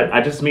 Yeah, but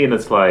I just mean,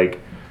 it's like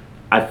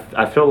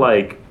I feel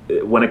like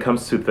when it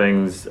comes to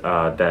things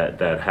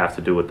that have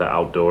to do with the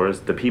outdoors,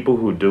 the people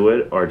who do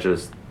it are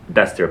just,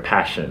 that's their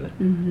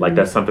passion. Like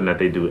that's something that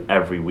they do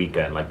every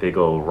weekend. Like they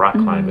go rock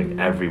climbing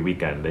every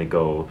weekend. They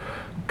go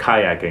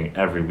kayaking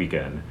every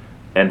weekend.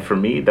 And for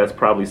me, that's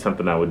probably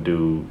something I would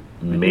do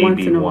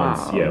maybe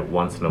once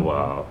in a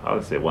while. I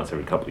would say once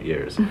every couple of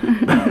years.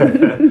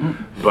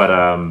 But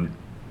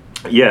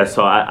yeah,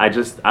 so I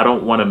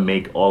don't want to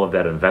make all of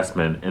that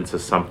investment into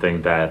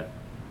something that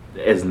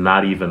is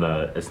not even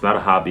it's not a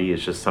hobby.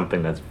 It's just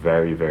something that's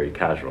very, very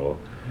casual.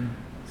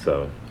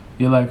 So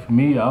Yeah, like for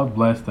me, I was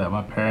blessed that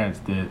my parents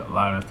did a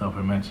lot of the stuff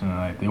I mentioned.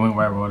 Like they went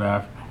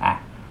whitewater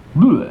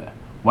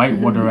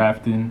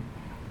rafting.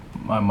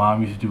 My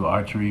mom used to do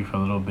archery for a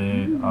little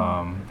bit.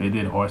 They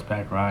did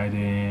horseback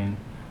riding.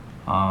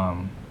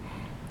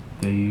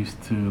 They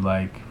used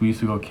to we used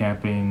to go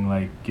camping,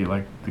 get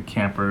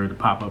the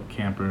pop-up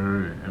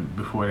camper. And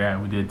before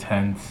that, we did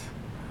tents.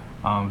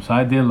 So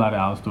I did a lot of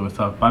outdoor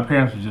stuff. My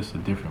parents were just a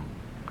different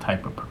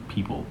type of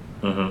people,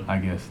 I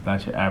guess,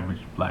 not your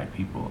average black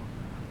people.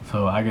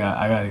 So I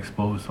got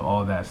exposed to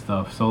all that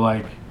stuff.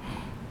 So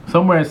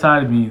somewhere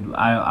inside of me,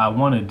 I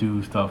want to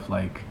do stuff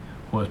like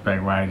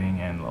horseback riding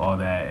and all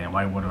that, and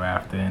whitewater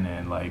rafting,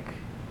 and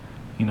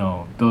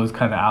those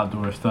kind of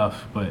outdoor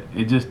stuff. But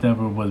it just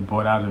never was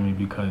brought out of me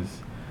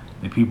because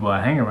the people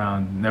I hang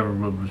around never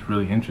was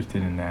really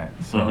interested in that.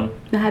 So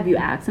Now, have you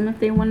asked them if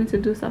they wanted to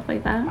do stuff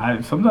like that? I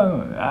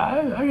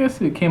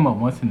guess it came up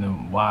once in a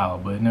while,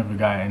 but it never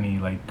got any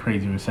like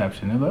crazy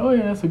reception. They're like, oh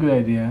yeah, that's a good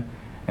idea,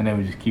 and then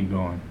we just keep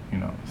going, you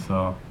know.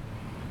 So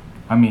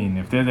I mean,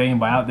 if there's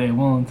anybody out there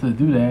willing to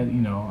do that,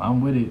 you know,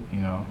 I'm with it, you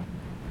know.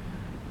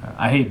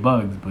 I hate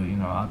bugs, but you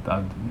know,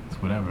 I'll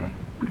it's whatever.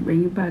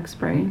 Bring your bug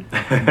spray.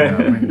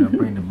 Yeah,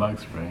 bring the bug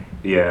spray.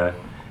 Yeah,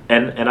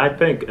 and I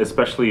think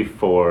especially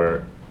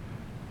for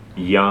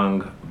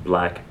young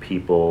Black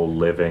people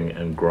living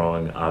and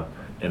growing up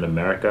in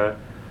America,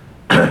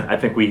 I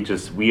think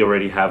we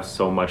already have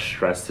so much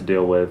stress to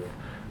deal with.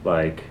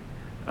 Like,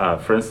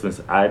 for instance,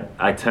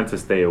 I tend to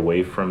stay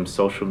away from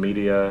social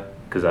media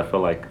because I feel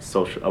like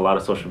a lot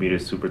of social media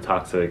is super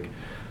toxic.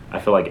 I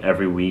feel like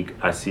every week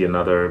I see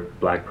another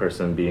Black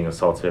person being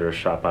assaulted or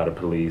shot by the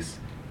police.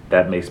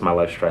 That makes my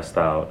life stressed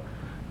out.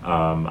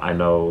 I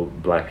know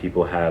Black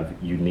people have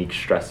unique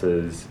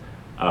stresses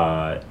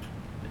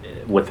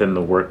within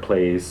the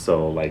workplace,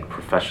 so like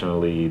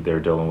professionally they're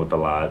dealing with a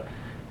lot,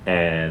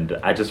 and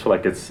I just feel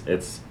like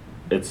it's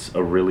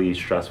a really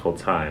stressful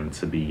time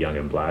to be young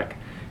and Black,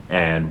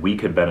 and we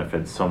could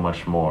benefit so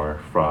much more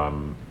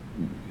from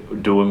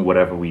doing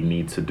whatever we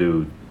need to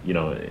do, you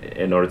know,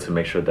 in order to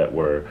make sure that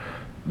we're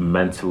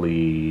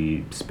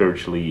mentally,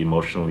 spiritually,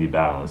 emotionally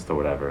balanced or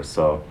whatever.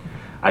 So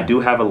I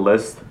do have a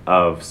list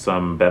of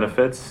some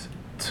benefits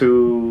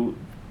to,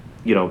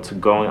 you know, to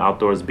going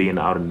outdoors, being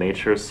out in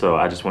nature. So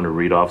I just want to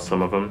read off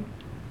some of them.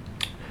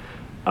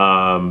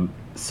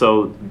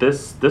 So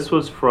this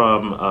was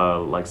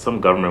from like some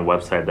government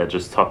website that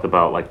just talked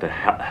about like the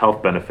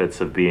health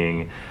benefits of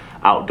being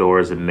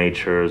outdoors in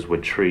natures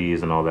with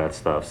trees and all that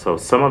stuff. So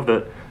some of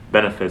the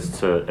benefits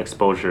to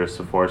exposure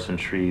to forests and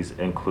trees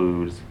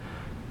includes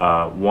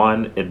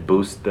one, it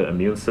boosts the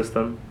immune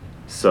system.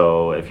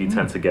 So if you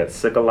tend to get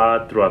sick a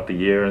lot throughout the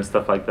year and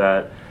stuff like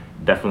that,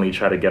 definitely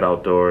try to get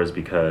outdoors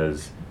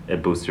because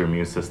it boosts your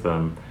immune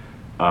system.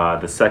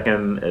 The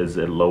second is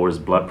it lowers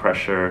blood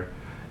pressure,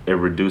 it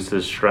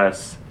reduces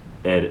stress,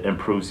 it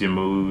improves your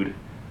mood,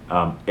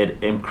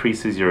 it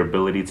increases your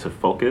ability to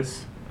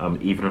focus,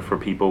 even for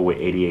people with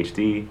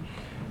ADHD.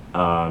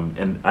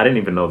 And I didn't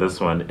even know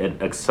this one.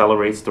 It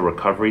accelerates the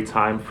recovery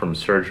time from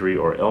surgery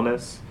or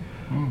illness.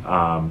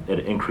 It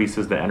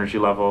increases the energy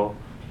level.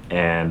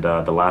 And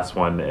the last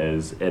one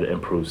is it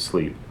improves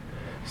sleep.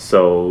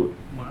 So,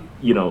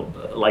 you know,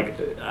 like,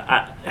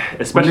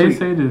 especially... When they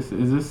say this,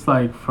 is this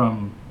like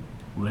from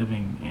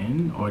living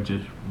in or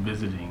just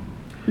visiting?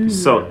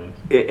 So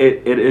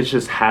it is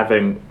just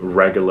having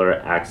regular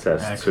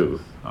access to.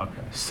 Okay.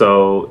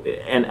 So,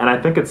 and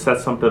I think it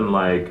says something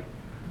like,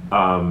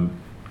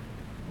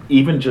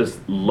 even just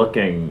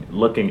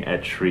looking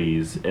at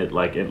trees, it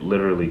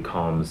literally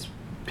calms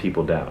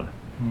people down.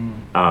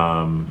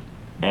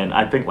 And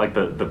I think like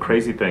the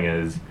crazy thing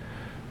is,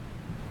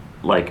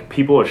 like,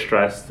 people are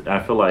stressed. I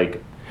feel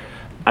like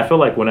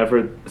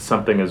whenever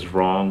something is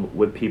wrong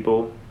with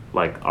people,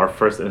 like, our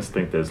first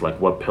instinct is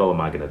like, what pill am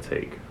I gonna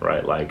take,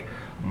 right? Like,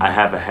 I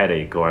have a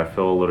headache or I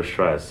feel a little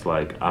stressed,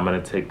 like, I'm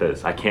gonna take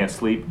this. I can't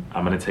sleep,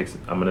 I'm gonna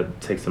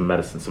take some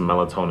medicine, some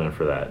melatonin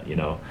for that, you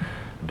know.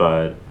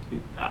 But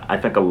I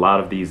think a lot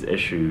of these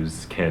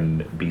issues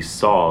can be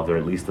solved, or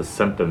at least the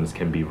symptoms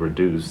can be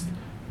reduced,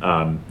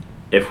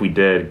 if we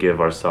did give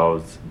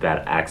ourselves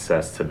that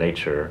access to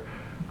nature,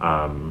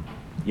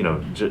 you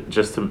know,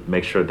 just to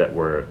make sure that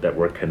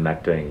we're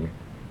connecting,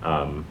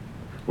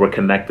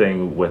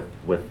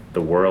 with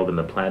the world and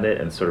the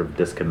planet, and sort of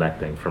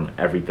disconnecting from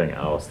everything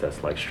else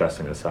that's like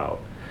stressing us out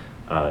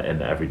in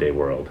the everyday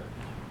world.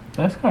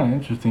 That's kind of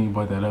interesting you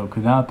brought that up,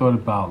 because now I thought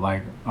about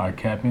like our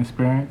camping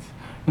experience,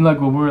 and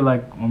like when we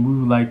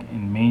were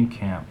in main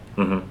camp,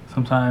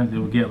 sometimes it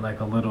would get like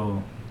a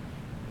little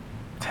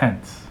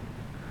tense.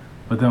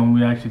 But then when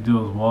we actually do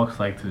those walks,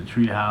 like to the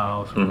tree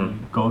house, or we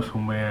go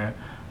somewhere,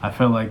 I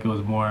felt like it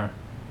was more,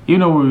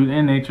 even though we were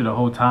in nature the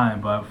whole time,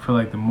 but I feel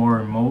like the more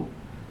remote,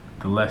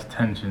 the less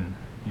tension,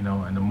 you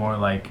know, and the more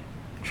like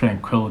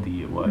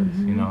tranquility it was,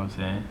 you know what I'm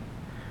saying?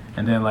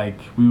 And then like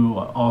we will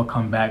all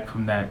come back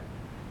from that,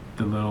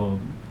 the little,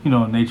 you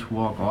know, nature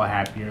walk, all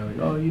happier, like,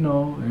 oh, you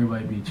know,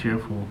 everybody be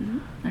cheerful.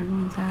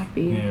 Everyone's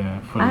happy.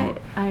 Yeah.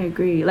 I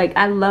agree. Like,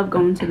 I love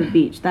going to the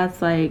beach.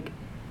 That's like,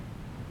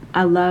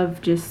 I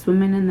love just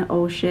swimming in the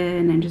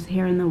ocean and just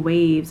hearing the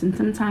waves. And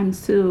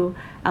sometimes too,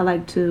 I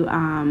like to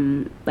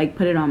like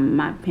put it on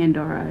my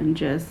Pandora and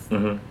just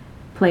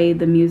play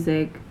the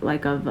music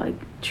like of like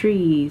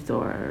trees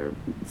or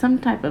some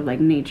type of like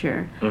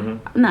nature.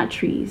 Not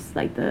trees,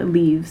 like the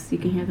leaves. You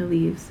can hear the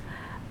leaves.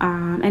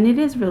 And it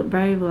is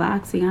very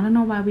relaxing. I don't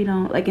know why we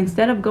don't, like,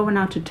 instead of going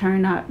out to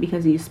turn up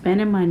because you're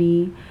spending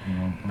money,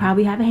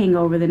 probably have a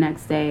hangover the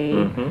next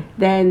day,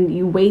 then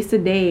you waste a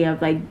day of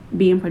like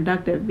being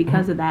productive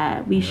because of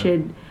that. We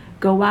should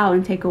go out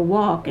and take a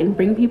walk and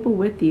bring people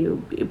with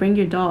you. Bring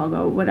your dog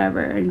or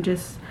whatever and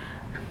just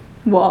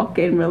walk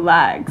and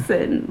relax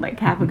and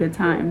like have a good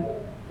time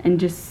and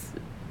just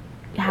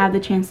have the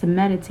chance to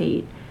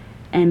meditate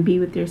and be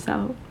with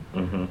yourself.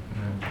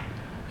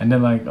 And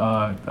then like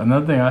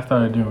another thing I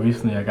started doing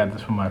recently, I got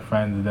this from my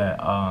friends that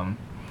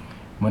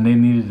when they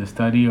needed to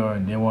study or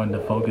they wanted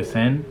to focus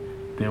in,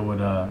 they would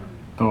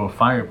throw a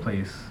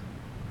fireplace.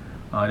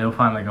 They'll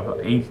find like a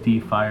HD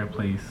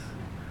fireplace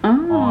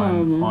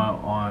on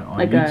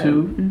like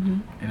YouTube,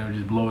 and they'll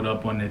just blow it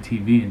up on their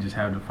TV and just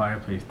have the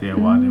fireplace there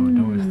while they were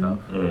doing stuff.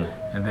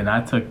 And then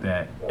I took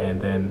that, and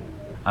then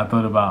I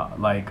thought about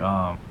like,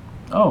 oh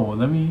well,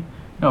 let me,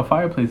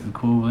 fireplace is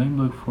cool. Let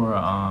me look for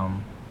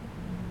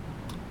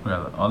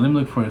let me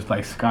look for it's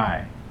like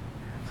sky.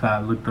 So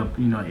I looked up,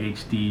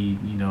 HD,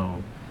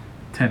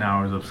 10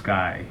 hours of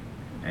sky,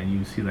 and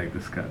you see like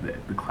the sky,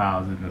 the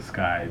clouds in the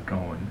sky is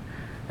going.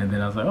 And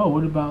then I was like, oh,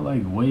 what about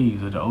like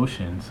waves of the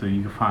ocean? So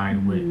you can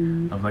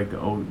find of like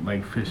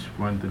like fish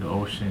run through the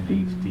ocean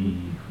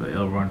HD.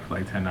 It'll run for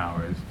like 10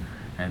 hours,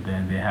 and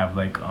then they have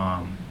like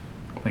a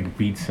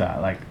beach side,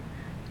 like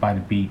by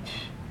the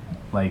beach,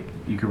 like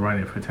you can run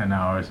it for 10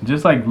 hours.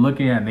 Just like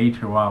looking at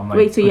nature while I'm like.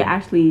 Wait, so you're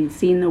actually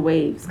seeing the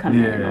waves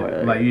coming in?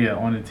 Or like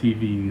on the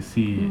TV you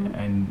see it,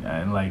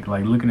 and like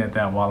looking at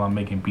that while I'm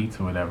making beats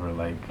or whatever,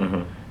 like.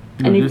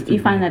 And if you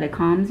find that it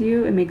calms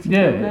you, it makes you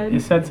feel good?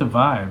 It sets a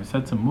vibe, it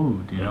sets a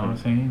mood, you know what I'm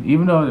saying?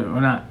 Even though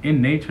we're not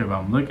in nature, but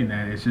I'm looking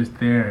at it, it's just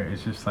there.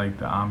 It's just like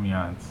the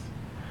ambiance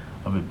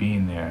of it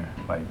being there,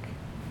 like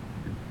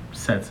it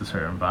sets a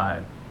certain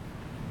vibe.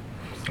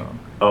 So.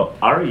 Oh,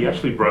 Ari, you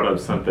actually brought up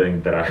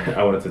something that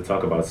I wanted to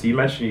talk about. So you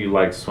mentioned you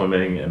like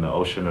swimming in the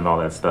ocean and all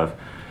that stuff.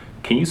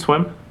 Can you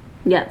swim?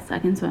 Yes, I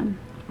can swim.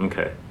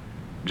 Okay.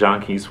 John,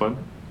 can you swim?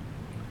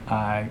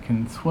 I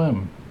can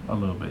swim. A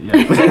little bit, yeah.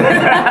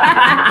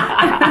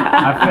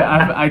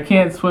 I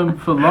can't swim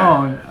for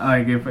long.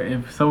 Like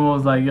if someone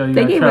was like, "Yo, you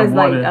gotta tread water," they gave us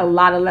like a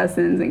lot of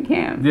lessons in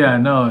camp. Yeah,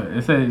 no.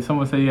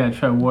 Someone said you gotta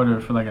tread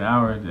water for like an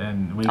hour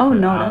and wait. Oh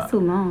no, that's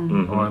too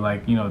long. Or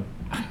like 10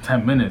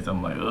 minutes.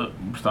 I'm like, ugh,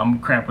 so I'm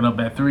cramping up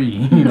at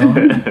 3.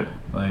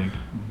 Like,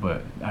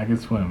 but I can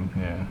swim.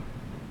 Yeah.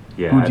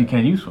 Yeah. Buchi,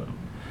 can you swim?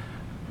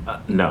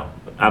 No,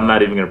 I'm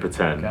not even gonna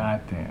pretend.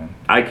 God damn.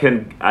 I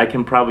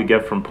can probably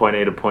get from point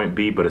A to point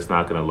B, but it's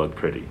not gonna look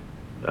pretty.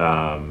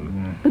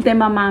 But then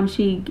my mom,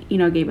 she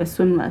gave us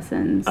swim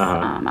lessons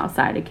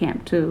outside of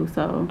camp too,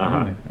 so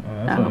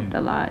that helped a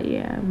lot.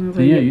 Yeah.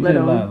 So you did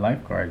a lot of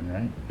lifeguarding,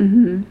 right?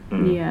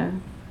 Yeah.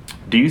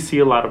 Do you see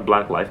a lot of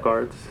black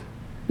lifeguards?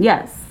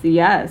 Yes.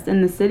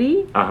 In the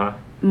city.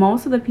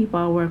 Most of the people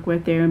I work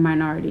with, they're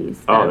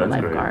minorities. That's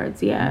lifeguards.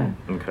 Great. Yeah.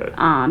 Okay.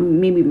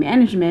 Maybe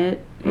management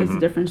is a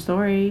different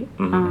story.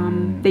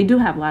 They do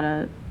have a lot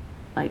of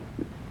like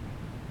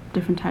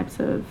different types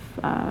of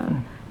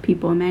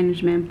people in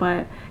management,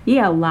 but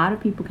yeah, a lot of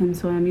people can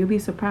swim. You'll be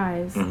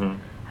surprised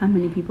how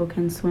many people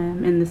can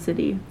swim in the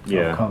city.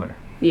 Yeah. Of color.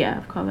 Yeah,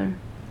 of color.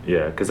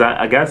 Yeah, because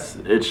I guess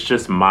it's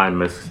just my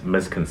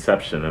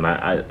misconception, and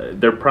I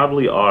there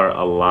probably are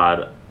a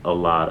lot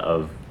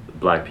of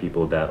black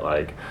people that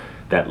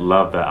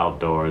love the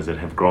outdoors and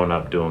have grown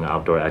up doing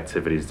outdoor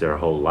activities their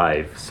whole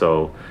life.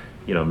 So,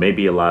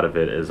 maybe a lot of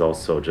it is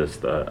also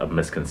just a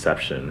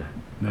misconception.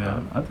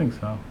 Yeah, I think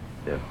so.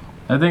 Yeah.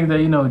 I think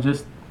that,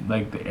 just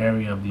like the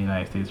area of the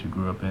United States we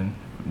grew up in,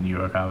 New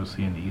York,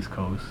 obviously, in the East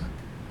Coast,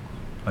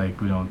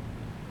 like we don't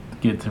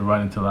get to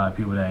run into a lot of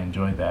people that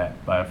enjoy that.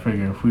 But I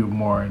figure if we were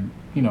more,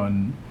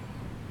 in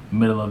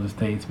middle of the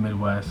States,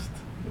 Midwest,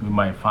 we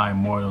might find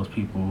more of those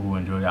people who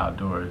enjoy the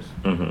outdoors.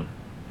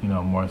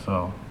 More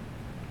so.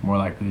 More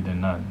likely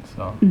than none.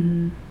 So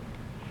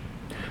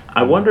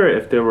I wonder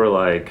if there were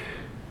like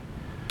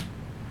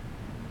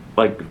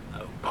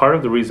part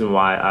of the reason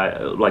why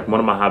one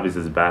of my hobbies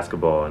is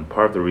basketball, and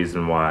part of the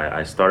reason why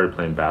I started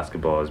playing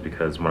basketball is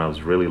because when I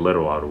was really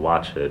little I would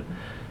watch it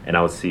and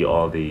I would see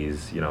all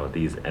these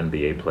these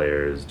NBA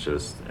players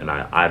and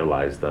I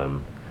idolized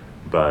them,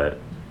 but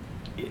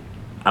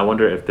I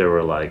wonder if there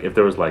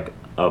was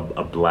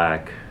a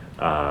black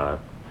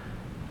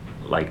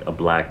a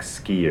black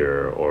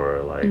skier,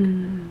 or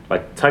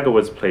like Tiger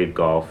Woods played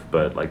golf,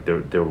 but like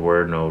there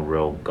were no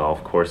real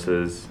golf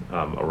courses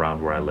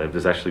around where I live.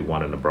 There's actually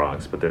one in the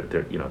Bronx, but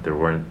there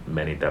weren't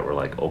many that were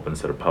like open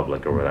to the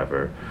public or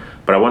whatever.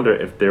 But I wonder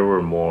if there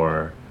were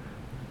more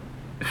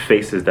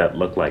faces that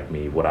looked like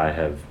me, would I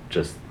have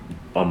just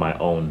on my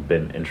own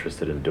been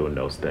interested in doing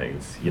those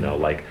things?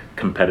 Like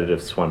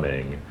competitive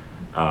swimming.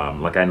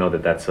 Like I know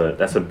that's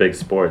a big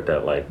sport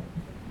that like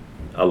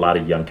a lot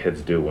of young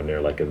kids do when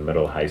they're like in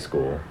middle high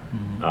school,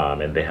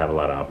 and they have a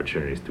lot of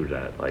opportunities through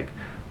that. Like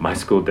my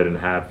school didn't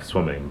have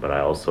swimming, but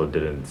I also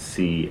didn't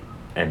see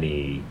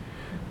any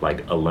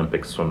like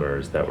Olympic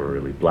swimmers that were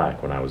really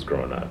black when I was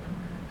growing up.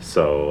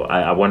 So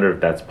I wonder if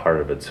that's part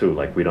of it too.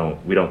 Like we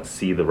don't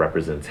see the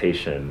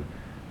representation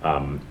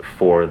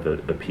for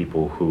the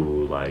people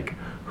who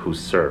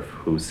surf,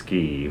 who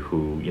ski,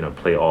 who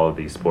play all of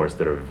these sports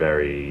that are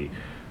very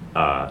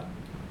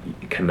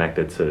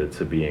connected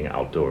to being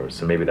outdoors.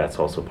 So maybe that's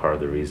also part of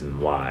the reason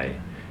why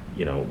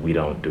we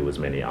don't do as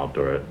many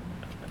outdoor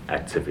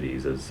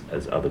activities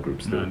as other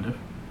groups do.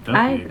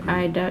 I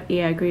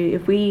agree.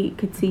 If we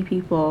could see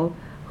people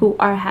who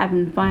are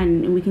having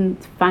fun and we can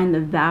find the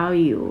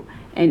value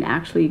and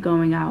actually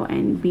going out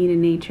and being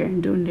in nature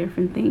and doing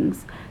different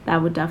things,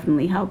 that would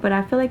definitely help. But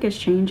I feel like it's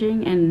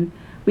changing, and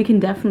we can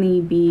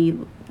definitely be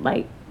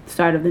like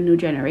start of the new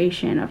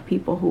generation of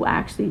people who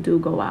actually do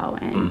go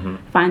out and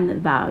find the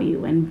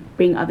value and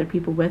bring other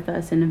people with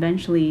us, and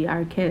eventually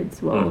our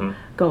kids will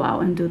go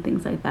out and do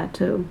things like that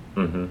too.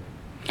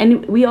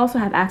 And we also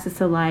have access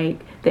to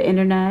like the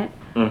internet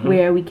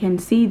where we can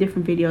see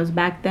different videos.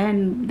 Back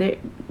then,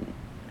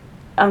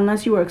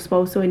 unless you were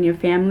exposed to it in your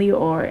family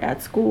or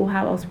at school,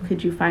 how else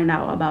could you find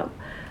out about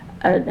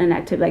an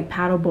activity like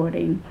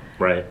paddleboarding?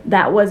 Right.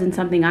 That wasn't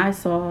something I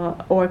saw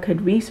or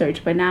could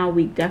research, but now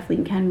we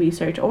definitely can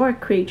research or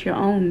create your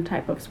own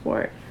type of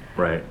sport.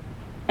 Right.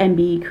 And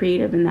be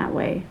creative in that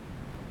way.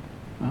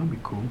 That'd be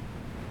cool.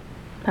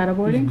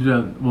 Paddleboarding?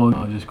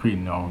 Just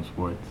creating their own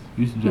sports.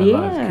 We used to do that a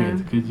lot as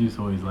kids. Kids used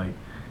to always like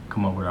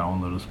come up with our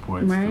own little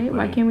sports. Right?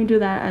 Why can't we do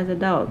that as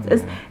adults?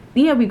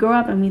 We grow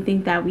up and we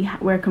think that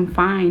we're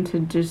confined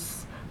to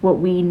just what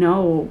we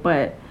know,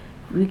 but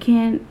we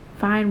can't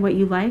find what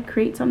you like,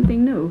 create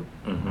something new.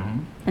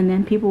 And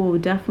then people will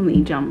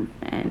definitely jump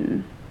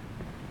and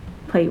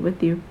play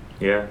with you.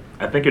 Yeah,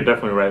 I think you're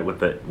definitely right with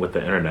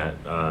the internet,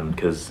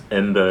 because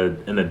in the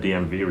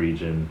DMV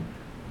region,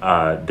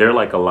 there are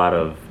like a lot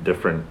of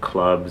different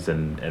clubs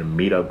and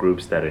meetup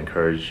groups that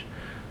encourage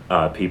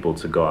people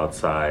to go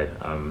outside.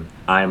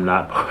 I am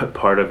not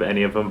part of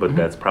any of them, but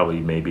that's probably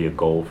maybe a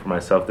goal for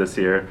myself this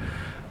year.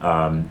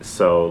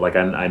 So like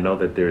I know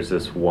that there's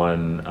this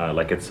one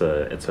like it's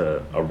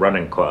a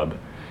running club,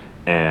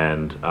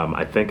 and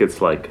I think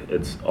it's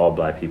all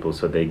Black people,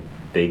 so they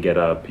get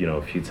up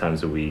a few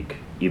times a week,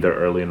 either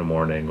early in the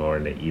morning or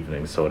in the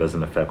evening, so it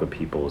doesn't affect with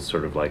people's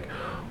sort of like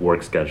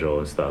work schedule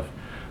and stuff.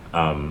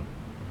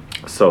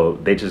 So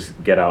they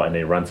just get out and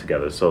they run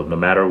together. So no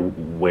matter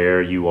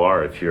where you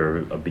are, if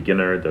you're a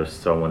beginner, there's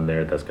someone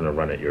there that's going to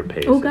run at your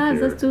pace. Oh,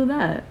 guys, let's do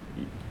that.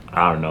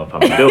 I don't know if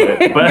I'm going to do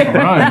it, but...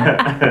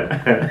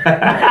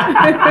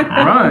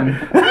 Run.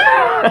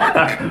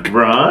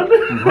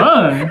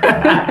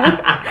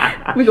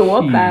 We can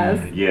walk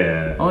fast.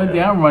 Yeah. Only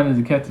thing I'm running is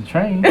to catch the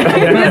train. This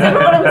is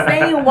what I'm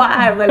saying.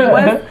 Why?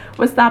 Like,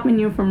 what's stopping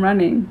you from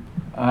running?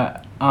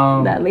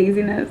 That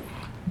laziness?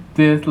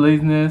 This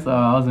laziness.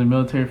 I was in the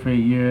military for 8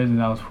 years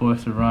and I was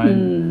forced to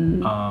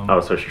run. So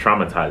it's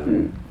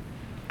traumatizing.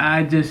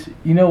 I just,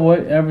 you know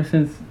what? Ever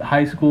since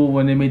high school,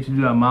 when they made you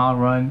do a mile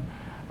run,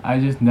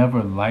 I just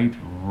never liked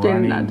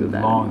running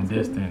long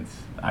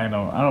distance. I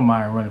don't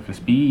mind running for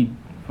speed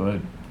for a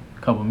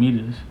couple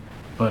meters,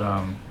 but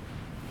I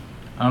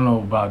don't know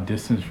about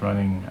distance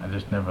running. I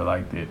just never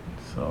liked it.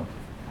 So,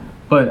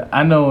 but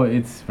I know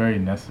it's very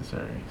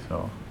necessary.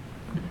 So,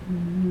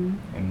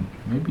 and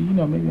maybe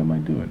I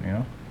might do it.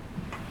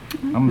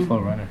 I'm a slow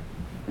runner.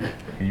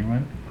 Can you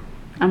run?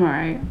 I'm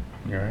alright.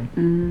 You alright?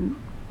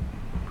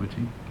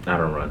 Buchi? I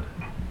don't run.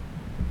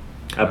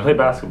 I play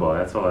basketball.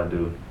 That's all I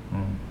do.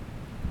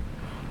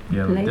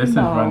 Yeah, distance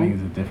running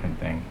is a different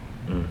thing.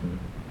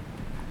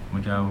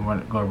 Would y'all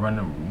want to run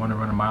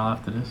a mile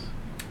after this?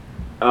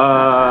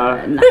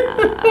 Nah.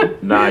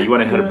 You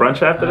want to hit a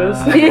brunch after this?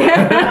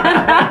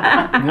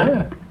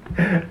 Yeah.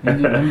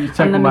 Let me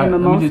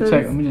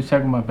just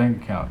check my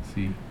bank account.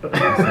 See.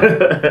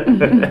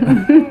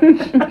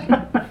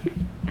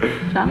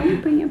 Shall we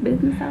put your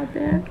business out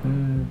there?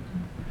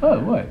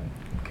 What?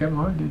 Kevin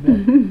Hart did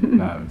that.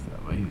 Nah,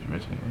 but he's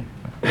rich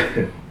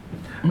anyway.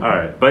 All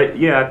right, but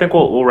yeah, I think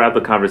we'll wrap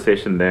the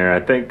conversation there. I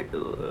think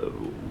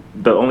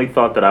the only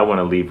thought that I want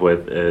to leave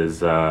with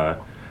is,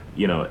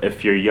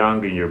 if you're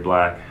young and you're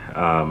Black,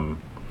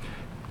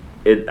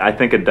 I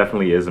think it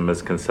definitely is a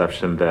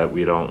misconception that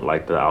we don't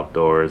like the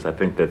outdoors. I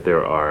think that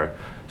there are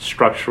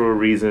structural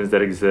reasons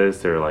that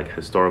exist. There are like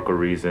historical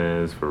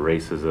reasons for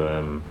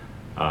racism,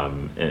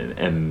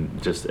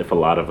 and just if a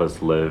lot of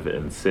us live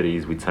in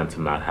cities, we tend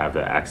to not have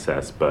the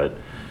access. But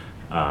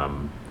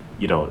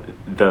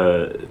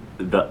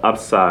the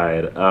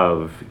upside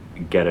of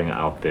getting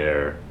out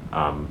there,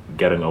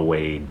 getting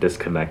away,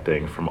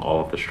 disconnecting from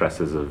all of the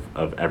stresses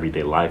of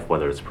everyday life,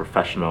 whether it's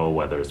professional,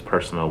 whether it's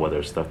personal, whether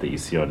it's stuff that you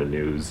see on the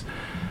news.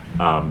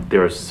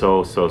 There are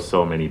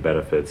so many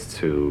benefits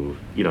to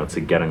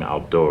getting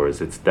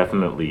outdoors. It's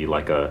definitely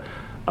like a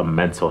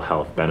mental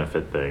health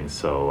benefit thing.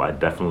 So I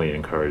definitely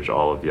encourage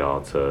all of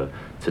y'all to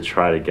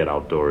try to get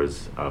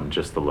outdoors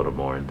just a little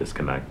more and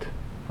disconnect.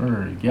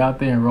 Get out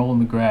there and roll in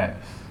the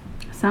grass.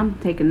 Some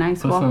take a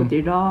nice walk with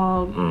your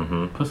dog.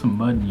 Put some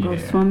mud in your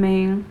hair. Go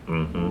swimming.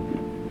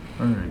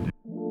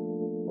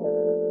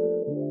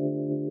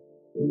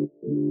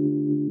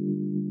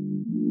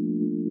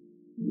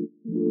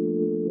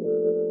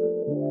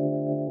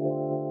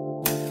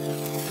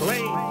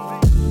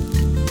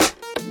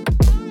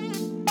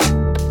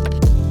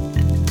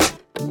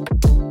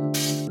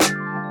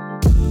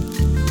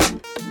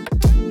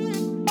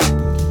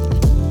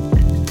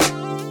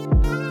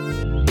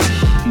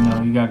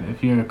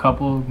 If you're a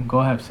couple,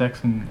 go have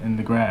sex in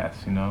the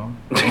grass, Backyard.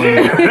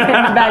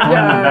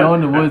 Go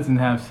in the woods and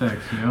have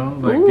sex,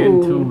 like get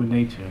in tune with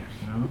nature,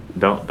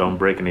 Don't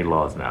break any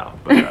laws now.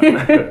 But,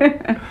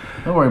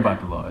 don't worry about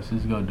the laws.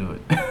 Just go do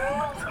it.